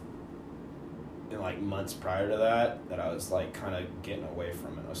enough in like months prior to that I was like kind of getting away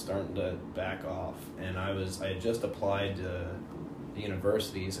from it. I was starting to back off, and I had just applied to the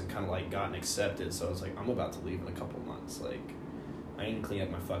universities and kind of like gotten accepted, so I was like, I'm about to leave in a couple months. Like, I need to clean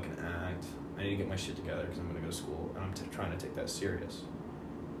up my fucking act. I need to get my shit together because I'm going to go to school, and I'm trying to take that serious.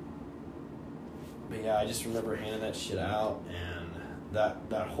 But yeah, I just remember handing that shit out, and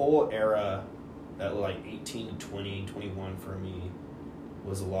that whole era, that like 18 to 20, 21 for me,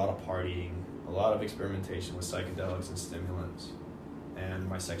 was a lot of partying, a lot of experimentation with psychedelics and stimulants, and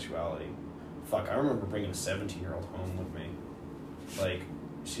my sexuality. Fuck, I remember bringing a 17-year-old home with me. Like,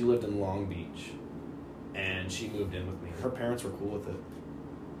 she lived in Long Beach, and she moved in with me. Her parents were cool with it.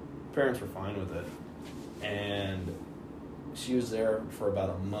 Parents were fine with it. And she was there for about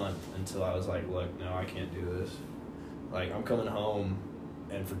a month until I was like, look, no, I can't do this. Like, I'm coming home,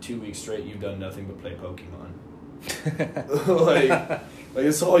 and for 2 weeks straight, you've done nothing but play Pokemon. like,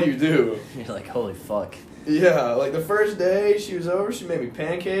 it's all you do. You're like, holy fuck. Yeah, like the first day she was over, she made me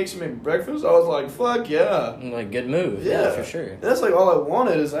pancakes, she made me breakfast. I was like, fuck yeah. Like, good move. Yeah, for sure. And that's like all I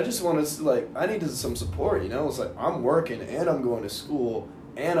wanted is I just wanted to, like, I needed some support, you know? It's like, I'm working and I'm going to school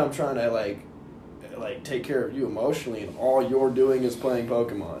and I'm trying to like take care of you emotionally, and all you're doing is playing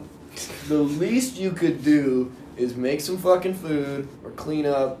Pokemon. The least you could do is make some fucking food or clean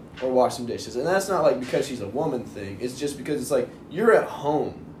up or wash some dishes. And that's not like because she's a woman thing. It's just because it's like, you're at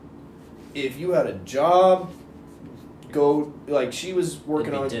home. If you had a job, go, like, she was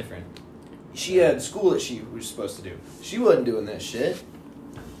working on... different. She had school that she was supposed to do. She wasn't doing that shit.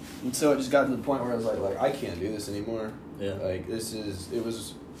 And so it just got to the point where I was like, I can't do this anymore. Yeah. Like, it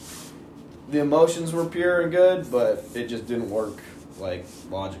was... The emotions were pure and good, but it just didn't work, like,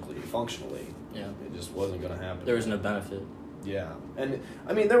 logically, functionally. Yeah. It just wasn't going to happen. There was no benefit. Yeah. And,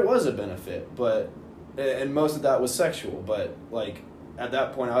 I mean, there was a benefit, but... And most of that was sexual, but, like... At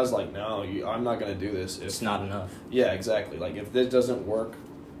that point, I was like, no, I'm not going to do this. It's not enough. Yeah, exactly. Like, if this doesn't work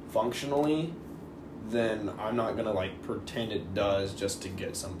functionally, then I'm not going to, like, pretend it does just to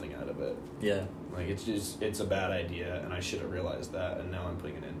get something out of it. Yeah. Like, it's a bad idea, and I should have realized that, and now I'm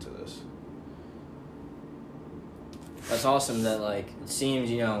putting an end to this. That's awesome that, like, it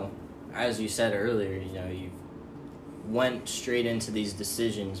seems, you know, as you said earlier, you know, you went straight into these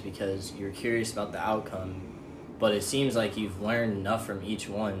decisions because you're curious about the outcome. But it seems like you've learned enough from each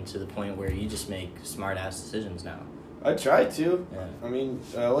one to the point where you just make smart-ass decisions now. I try to. Yeah. I mean,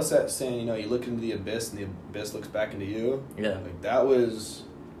 what's that saying, you know, you look into the abyss and the abyss looks back into you? Yeah. Like, that was...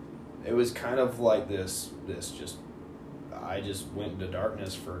 It was kind of like this just... I just went into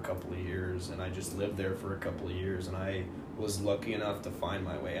darkness for a couple of years, and I just lived there for a couple of years, and I was lucky enough to find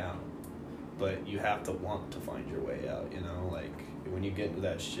my way out. But you have to want to find your way out, you know? Like, when you get into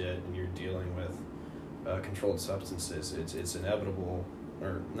that shit and you're dealing with... controlled substances, it's inevitable,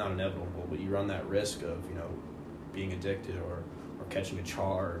 or not inevitable, but you run that risk of, you know, being addicted or catching a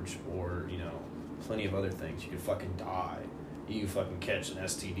charge or, you know, plenty of other things. You could fucking die. you fucking catch an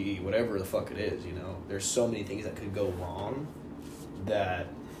STD, whatever the fuck it is, you know. There's so many things that could go wrong that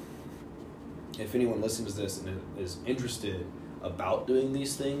if anyone listens to this and is interested about doing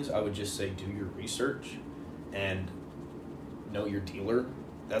these things, I would just say do your research and know your dealer.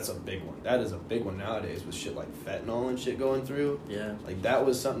 That's a big one. That is a big one nowadays with shit like fentanyl and shit going through. Yeah. Like, that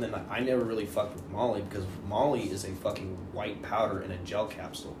was something that I never really fucked with Molly, because Molly is a fucking white powder in a gel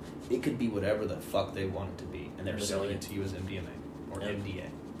capsule. It could be whatever the fuck they want it to be, and they're selling it to you as MDMA or MDA,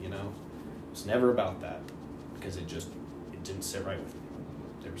 you know? It's never about that, because it didn't sit right with me.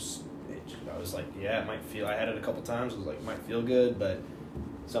 I was like, yeah, it might feel, I had it a couple times, I was like, it might feel good, but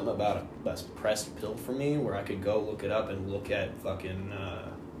something about a pressed pill for me where I could go look it up and look at fucking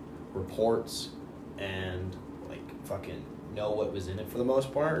reports and like fucking know what was in it for the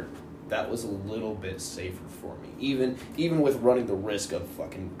most part. That was a little bit safer for me, even with running the risk of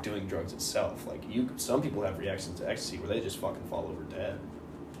fucking doing drugs itself. Like, some people have reactions to ecstasy where they just fucking fall over dead.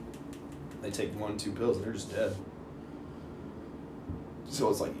 They take 1-2 pills and they're just dead. So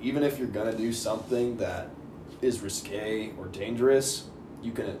it's like, even if you're gonna do something that is risque or dangerous,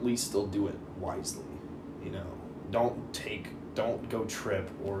 you can at least still do it wisely, you know. Don't go trip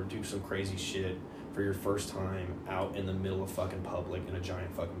or do some crazy shit for your first time out in the middle of fucking public in a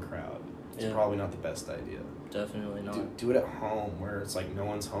giant fucking crowd. It's probably not the best idea. Definitely not. Do it at home where it's like no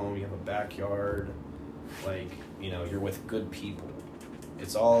one's home, you have a backyard, like, you know, you're with good people.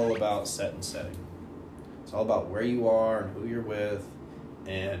 It's all about set and setting. It's all about where you are and who you're with,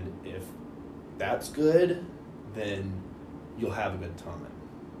 and if that's good, then you'll have a good time.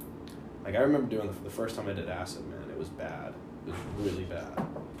 Like, I remember doing the first time I did acid, man, it was bad. It was really bad.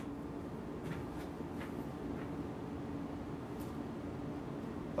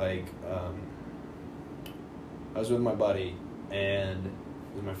 Like, I was with my buddy, and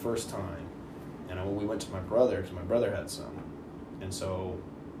it was my first time, and we went to my brother, because my brother had some, and so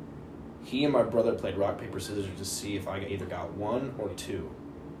he and my brother played rock, paper, scissors to see if I either got 1 or 2,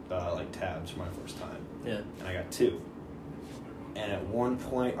 like, tabs for my first time. Yeah. And I got 2. And at one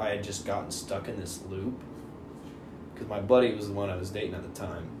point, I had just gotten stuck in this loop, because my buddy was the one I was dating at the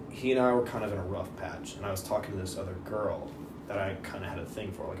time. He and I were kind of in a rough patch, and I was talking to this other girl that I kind of had a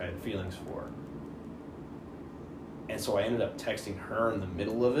thing for, like I had feelings for. And so I ended up texting her in the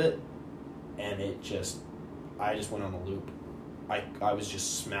middle of it, and I just went on the loop. I was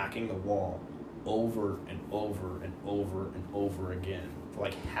just smacking the wall over and over and over and over again for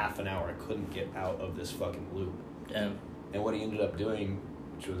like half an hour. I couldn't get out of this fucking loop. Damn. And what he ended up doing,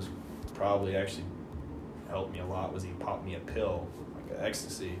 which was probably actually helped me a lot, was he popped me a pill, like an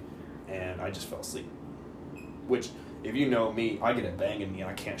ecstasy, and I just fell asleep. Which, if you know me, I get a bang in me and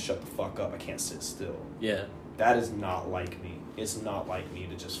I can't shut the fuck up. I can't sit still. Yeah. That is not like me. It's not like me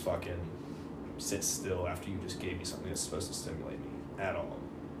to just fucking sit still after you just gave me something that's supposed to stimulate me at all.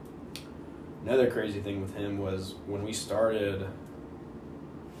 Another crazy thing with him was when we started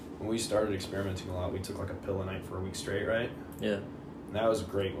experimenting a lot, we took like a pill a night for a week straight, right? Yeah. And that was a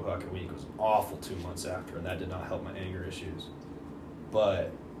great fucking week. It was awful 2 months after, and that did not help my anger issues.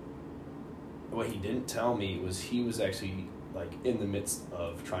 But what he didn't tell me was he was actually like in the midst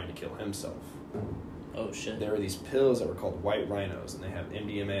of trying to kill himself. Oh shit. There were these pills that were called white rhinos, and they have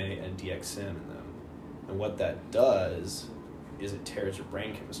MDMA and DXM in them. And what that does is it tears your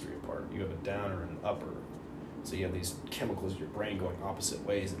brain chemistry apart. You have a downer and an upper. So you have these chemicals in your brain going opposite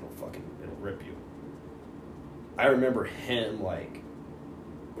ways, and it'll rip you. I remember him, like,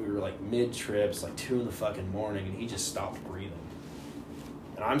 we were like mid-trips, like 2 in the fucking morning, and he just stopped breathing.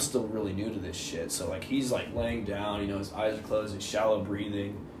 And I'm still really new to this shit, so like he's like laying down, you know, his eyes are closed, he's shallow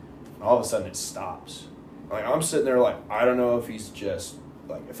breathing, and all of a sudden it stops. Like, I'm sitting there like, I don't know if he's just,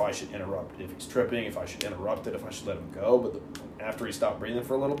 like, if I should interrupt it, if he's tripping, if I should interrupt it, if I should let him go. But after he stopped breathing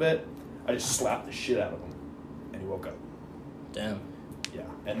for a little bit, I just slapped the shit out of him, and he woke up. Damn. Yeah,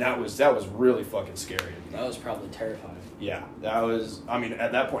 and that was really fucking scary to me. That was probably terrifying. Yeah, that was, I mean,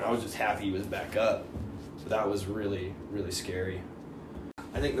 at that point, I was just happy he was back up. So that was really, really scary.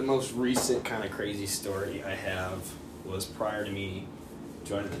 I think the most recent kind of crazy story I have was prior to me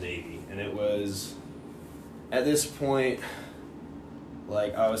joining the Navy. And it was, at this point,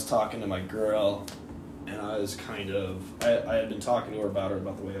 like, I was talking to my girl, and I was kind of, I had been talking to her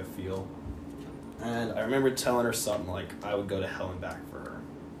about the way I feel. And I remember telling her something like, I would go to hell and back for her.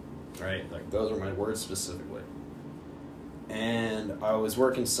 Right? Like, those were my words specifically. And I was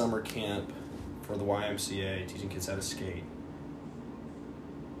working summer camp for the YMCA, teaching kids how to skate.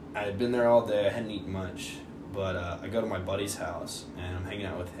 I had been there all day, I hadn't eaten much, but I go to my buddy's house, and I'm hanging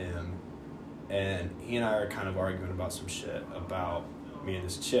out with him, and he and I are kind of arguing about some shit about me and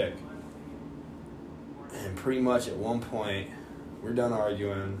this chick. And pretty much at one point, we're done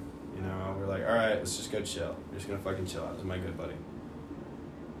arguing. You know, we're like, all right, let's just go chill. We're just gonna fucking chill out. This is my good buddy.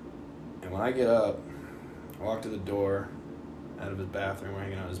 And when I get up, I walk to the door out of his bathroom. We're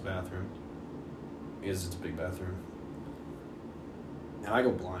hanging out in his bathroom. Because it's a big bathroom. And I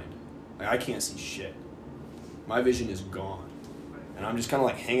go blind. Like, I can't see shit. My vision is gone. And I'm just kind of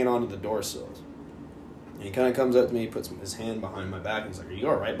like hanging onto the door sills. And he kind of comes up to me, puts his hand behind my back, and he's like, are you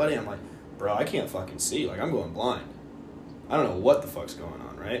alright, buddy? I'm like, bro, I can't fucking see. Like, I'm going blind. I don't know what the fuck's going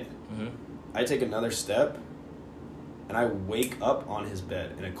on, right? Mm-hmm. I take another step, and I wake up on his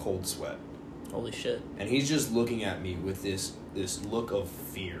bed in a cold sweat. Holy shit. And he's just looking at me with this look of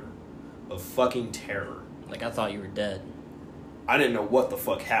fear, of fucking terror. Like, I thought you were dead. I didn't know what the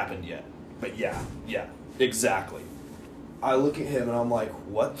fuck happened yet. But yeah, exactly. I look at him and I'm like,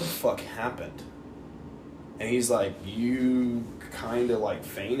 what the fuck happened? And he's like, you kind of like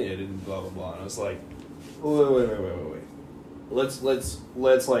fainted and blah, blah, blah. And I was like, wait. Let's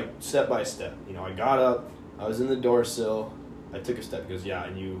like step by step. You know, I got up, I was in the door sill, I took a step. He goes, yeah,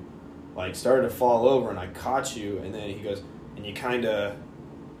 and you like started to fall over and I caught you. And then he goes, and he kind of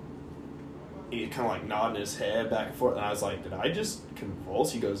like nodding his head back and forth. And I was like, did I just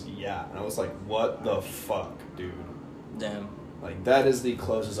convulse? He goes, yeah. And I was like, what the fuck, dude? Damn. Like, that is the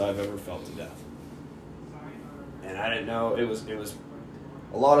closest I've ever felt to death. And I didn't know, it was,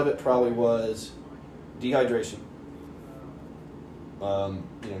 a lot of it probably was dehydration,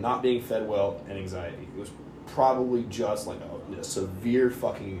 not being fed well, and anxiety. It was probably just like a severe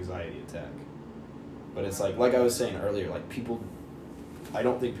fucking anxiety attack. But it's like I was saying earlier, like I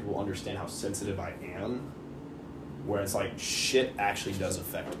don't think people understand how sensitive I am, where it's like shit actually does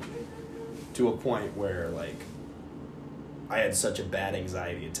affect me to a point where like I had such a bad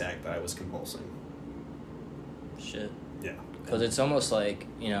anxiety attack that I was convulsing. Shit. Yeah. Because it's almost like,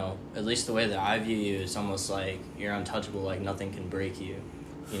 at least the way that I view you, it's almost like you're untouchable, like nothing can break you.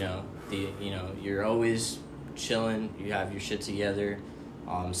 You're always chilling, you have your shit together.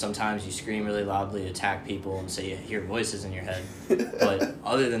 Sometimes you scream really loudly, attack people, and say you hear voices in your head. But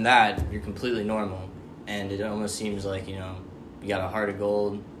other than that, you're completely normal. And it almost seems like, you got a heart of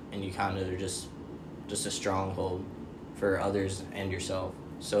gold, and you kind of are just a stronghold for others and yourself.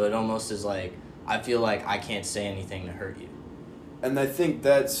 So it almost is like, I feel like I can't say anything to hurt you. And I think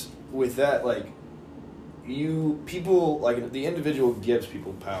that's, with that, like, people, like, the individual gives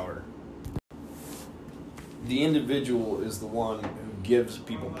people power. The individual is the one who gives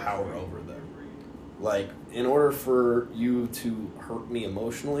people power over them. Like, in order for you to hurt me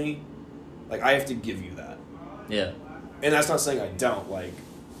emotionally, like, I have to give you that. Yeah. And that's not saying I don't, like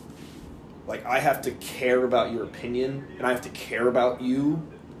I have to care about your opinion, and I have to care about you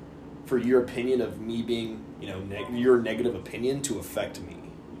for your opinion of me being, your negative opinion to affect me.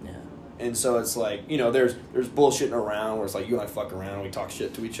 Yeah. And so it's like, there's bullshitting around where it's like you and I fuck around and we talk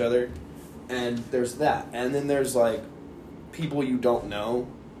shit to each other. And there's that. And then there's like people you don't know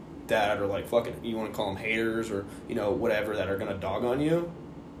that are like fucking, you want to call them haters or, whatever, that are going to dog on you.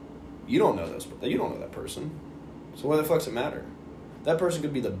 You don't know you don't know that person. So why the fuck's it matter? That person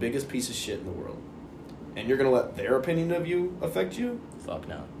could be the biggest piece of shit in the world. And you're going to let their opinion of you affect you? Fuck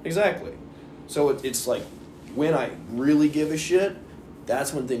no. Exactly. So it's like, when I really give a shit,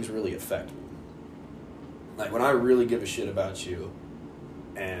 that's when things really affect me. Like, when I really give a shit about you,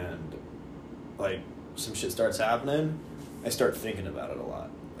 and, like, some shit starts happening, I start thinking about it a lot.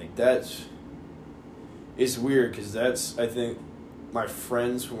 Like, it's weird, because I think, my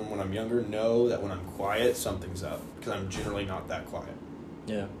friends, when I'm younger, know that when I'm quiet, something's up, because I'm generally not that quiet.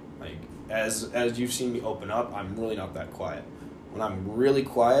 Yeah. Like, as you've seen me open up, I'm really not that quiet. When I'm really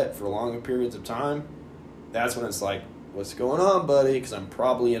quiet for longer periods of time, that's when it's like, what's going on, buddy? Because I'm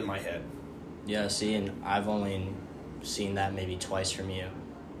probably in my head. Yeah, see, and I've only seen that maybe twice from you.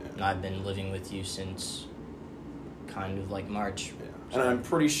 Yeah. And I've been living with you since kind of like March. Yeah. And I'm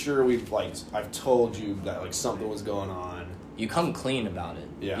pretty sure I've told you that like something was going on. You come clean about it.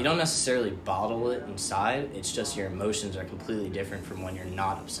 Yeah. You don't necessarily bottle it inside. It's just your emotions are completely different from when you're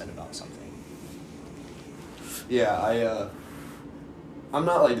not upset about something. Yeah, I'm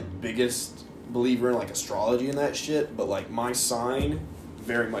not like the biggest believer in like astrology and that shit, but like my sign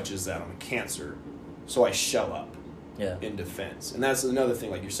very much is that I'm a Cancer, so I shell up in defense. And that's another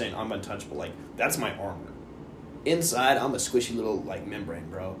thing, like you're saying, I'm untouchable. Like, that's my armor. Inside, I'm a squishy little like membrane,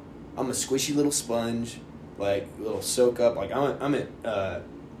 bro. I'm a squishy little sponge, like little soak up. Like I'm an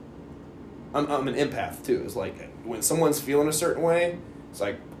empath too. It's like when someone's feeling a certain way, it's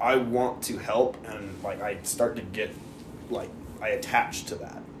like I want to help, and like I start to get like I attach to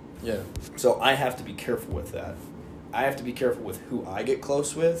that. Yeah. So I have to be careful with that. I have to be careful with who I get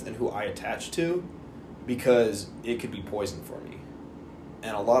close with and who I attach to, because it could be poison for me.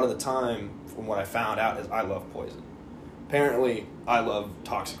 And a lot of the time, from what I found out, is I love poison. Apparently, I love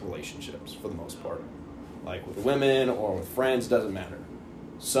toxic relationships for the most part. Like with women or with friends, doesn't matter.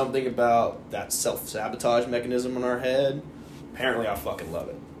 Something about that self-sabotage mechanism in our head, apparently I fucking love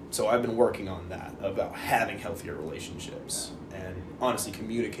it. So I've been working on that, about having healthier relationships and honestly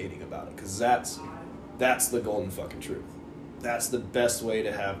communicating about it, because that's the golden fucking truth. That's the best way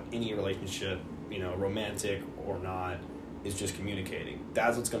to have any relationship, you know, romantic or not, is just communicating.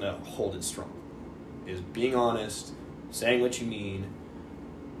 That's what's going to hold it strong, is being honest, saying what you mean,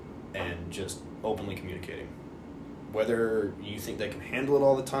 and just openly communicating. Whether you think they can handle it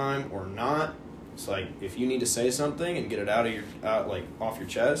all the time or not, it's like, if you need to say something and get it off your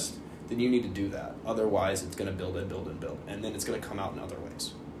chest, then you need to do that. Otherwise, it's going to build and build and build, and then it's going to come out in other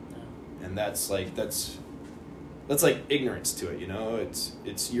ways. Yeah. And that's like ignorance to it, you know?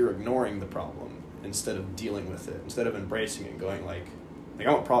 It's you're ignoring the problem instead of dealing with it, instead of embracing it and going like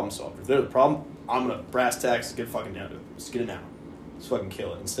I'm a problem solver. If there's a problem, I'm going to brass tacks, get fucking down to it. Let's get it out. Let's fucking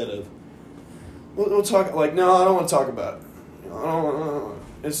kill it. Instead of, we'll talk, like, no, I don't want to talk about it. You know, I don't.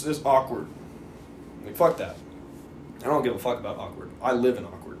 It's awkward. Like, fuck that. I don't give a fuck about awkward. I live in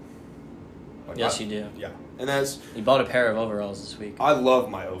awkward. Like, yes, you do. Yeah. And that's... You bought a pair of overalls this week. I love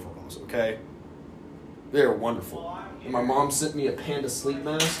my overalls, okay? They're wonderful. And my mom sent me a panda sleep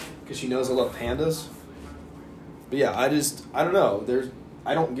mask because she knows I love pandas. But yeah, I don't know.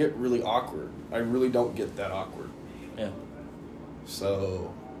 I don't get really awkward. I really don't get that awkward. Yeah.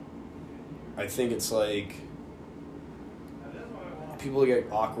 So, I think it's like... people who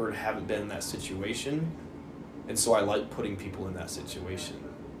get awkward haven't been in that situation, and so I like putting people in that situation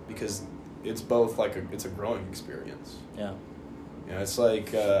because it's both like it's a growing experience. Yeah. You know, it's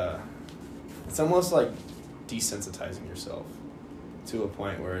like it's almost like desensitizing yourself to a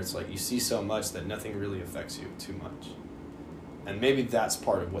point where it's like you see so much that nothing really affects you too much, and maybe that's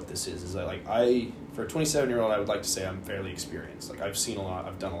part of what this is. Is that like for a 27-year-old, I would like to say I'm fairly experienced. Like I've seen a lot,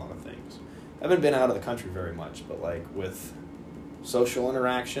 I've done a lot of things. I haven't been out of the country very much, but like with social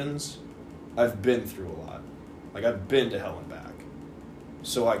interactions, I've been through a lot. Like, I've been to hell and back.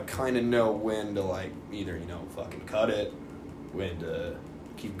 So I kind of know when to, like, either, you know, fucking cut it, when to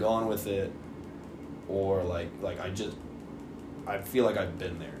keep going with it, or, like I feel like I've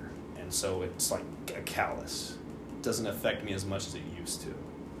been there. And so it's, like, a callus. It doesn't affect me as much as it used to.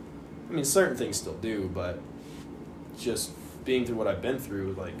 I mean, certain things still do, but just being through what I've been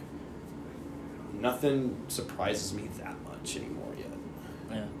through, like, nothing surprises me that much anymore yet.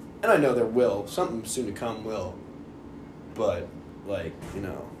 Yeah. And I know there will. Something soon to come will. But, like, you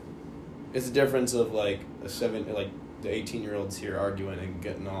know, it's a difference of, like, the 18-year-olds here arguing and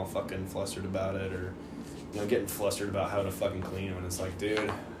getting all fucking flustered about it, or, you know, getting flustered about how to fucking clean when it's like,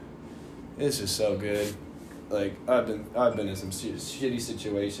 dude, this is so good. Like, I've been in some shitty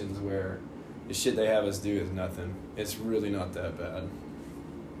situations where the shit they have us do is nothing. It's really not that bad.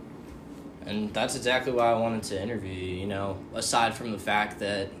 And that's exactly why I wanted to interview you, you know, aside from the fact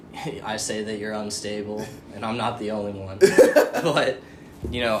that I say that you're unstable, and I'm not the only one. But,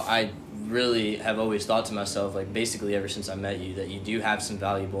 you know, I really have always thought to myself, like, basically ever since I met you, that you do have some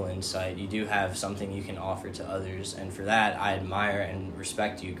valuable insight. You do have something you can offer to others. And for that, I admire and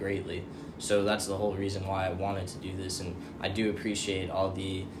respect you greatly. So that's the whole reason why I wanted to do this. And I do appreciate all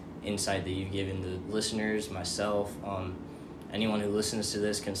the insight that you've given the listeners, myself. Anyone who listens to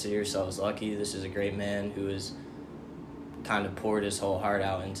this, consider yourselves lucky. This is a great man who has kind of poured his whole heart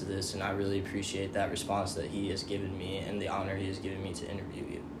out into this, and I really appreciate that response that he has given me and the honor he has given me to interview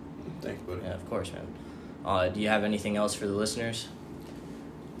you. Thanks, buddy. Yeah, of course, man. Do you have anything else for the listeners?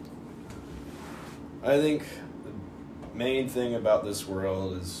 I think the main thing about this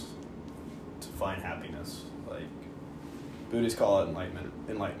world is to find happiness. Like, Buddhists call it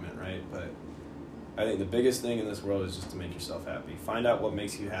enlightenment, right? But I think the biggest thing in this world is just to make yourself happy. Find out what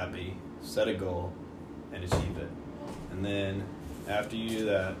makes you happy, set a goal, and achieve it. And then, after you do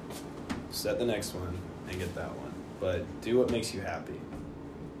that, set the next one and get that one. But do what makes you happy.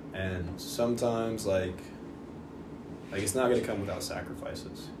 And sometimes, like it's not going to come without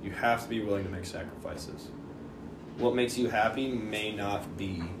sacrifices. You have to be willing to make sacrifices. What makes you happy may not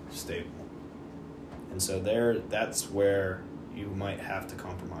be stable. And so that's where you might have to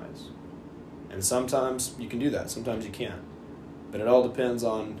compromise. And sometimes you can do that, sometimes you can't. But it all depends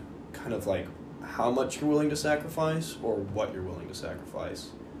on kind of like how much you're willing to sacrifice or what you're willing to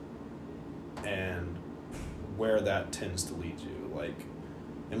sacrifice. And where that tends to lead you. Like,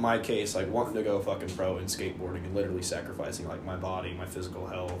 in my case, like wanting to go fucking pro in skateboarding and literally sacrificing like my body, my physical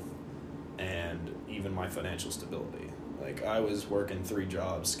health, and even my financial stability. Like, I was working 3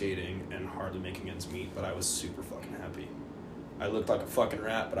 jobs, skating, and hardly making ends meet, but I was super fucking happy. I looked like a fucking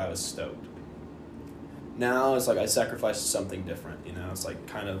rat, but I was stoked. Now it's like I sacrificed something different, you know? It's like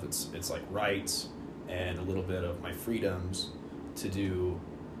kind of, it's like rights and a little bit of my freedoms to do,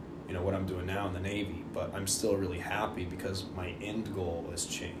 you know, what I'm doing now in the Navy. But I'm still really happy because my end goal has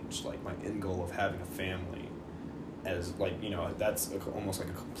changed. Like, my end goal of having a family as, like, you know, that's almost like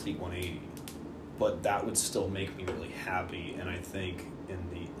a complete 180. But that would still make me really happy, and I think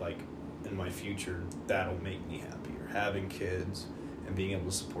in my future, that'll make me happier. Having kids and being able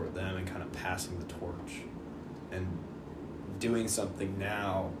to support them and kind of passing the torch and doing something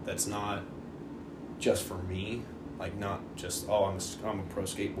now that's not just for me, like not just, I'm a pro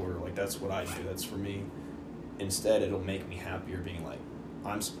skateboarder, like that's what I do, that's for me. Instead, it'll make me happier being like,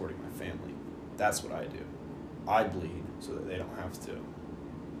 I'm supporting my family. That's what I do. I bleed so that they don't have to.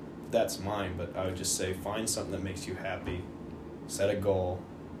 That's mine, but I would just say find something that makes you happy, set a goal,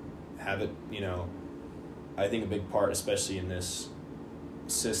 have it, you know. I think a big part, especially in this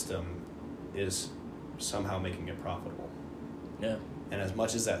system, is somehow making it profitable. Yeah. And as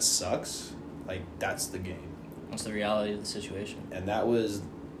much as that sucks, like, that's the game. That's the reality of the situation. And that was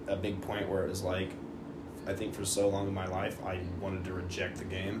a big point where it was like, I think for so long in my life, I wanted to reject the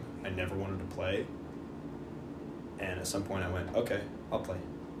game. I never wanted to play. And at some point I went, okay, I'll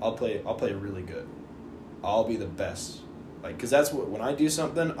play really good. I'll be the best. Like, because that's what, when I do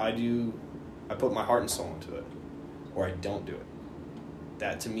something, I put my heart and soul into it. Or I don't do it.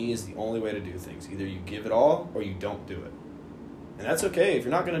 That, to me, is the only way to do things. Either you give it all, or you don't do it. And that's okay. If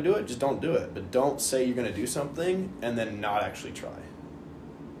you're not going to do it, just don't do it. But don't say you're going to do something, and then not actually try.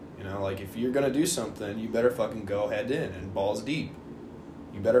 You know, like, if you're going to do something, you better fucking go head in and balls deep.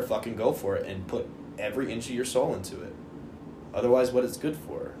 You better fucking go for it and put every inch of your soul into it. Otherwise, what it's good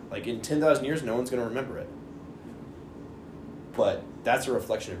for? Like, in 10,000 years, no one's going to remember it. But that's a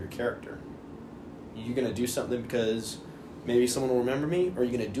reflection of your character. You're going to do something because maybe someone will remember me, or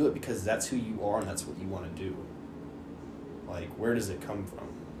you're going to do it because that's who you are and that's what you want to do. Like, where does it come from?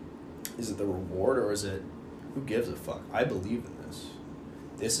 Is it the reward, or is it, who gives a fuck? I believe in this.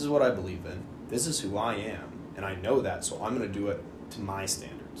 This is what I believe in. This is who I am. And I know that, so I'm going to do it to my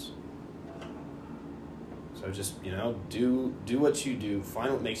standards. So just, you know, do what you do.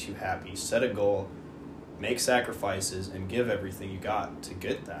 Find what makes you happy. Set a goal. Make sacrifices and give everything you got to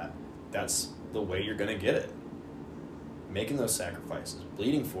get that. That's the way you're going to get it. Making those sacrifices,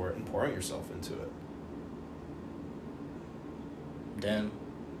 bleeding for it, and pouring yourself into it. Damn.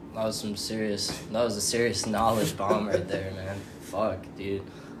 That was a serious knowledge bomb right there, man. Fuck, dude.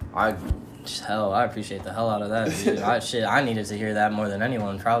 I appreciate the hell out of that, dude. I needed to hear that more than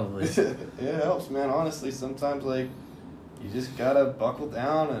anyone, probably. It helps, man. Honestly, sometimes, like, you just gotta buckle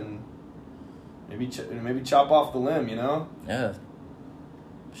down and maybe chop off the limb, you know? Yeah.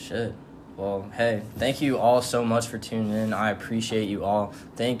 Shit. Well, hey, thank you all so much for tuning in. I appreciate you all.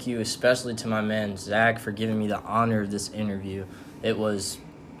 Thank you especially to my man, Zach, for giving me the honor of this interview. It was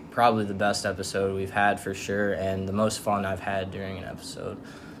probably the best episode we've had for sure, and the most fun I've had during an episode.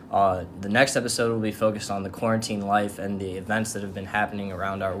 The next episode will be focused on the quarantine life and the events that have been happening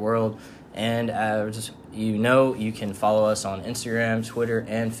around our world. And you can follow us on Instagram, Twitter,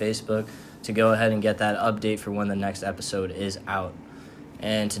 and Facebook to go ahead and get that update for when the next episode is out.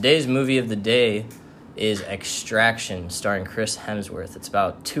 And today's movie of the day is Extraction, starring Chris Hemsworth. It's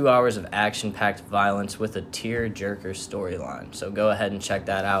about 2 hours of action-packed violence with a tear-jerker storyline. So go ahead and check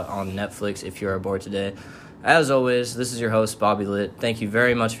that out on Netflix if you are bored today. As always, this is your host, Bobby Litt. Thank you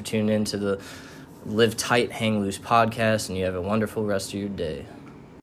very much for tuning in to the Live Tight, Hang Loose podcast, and you have a wonderful rest of your day.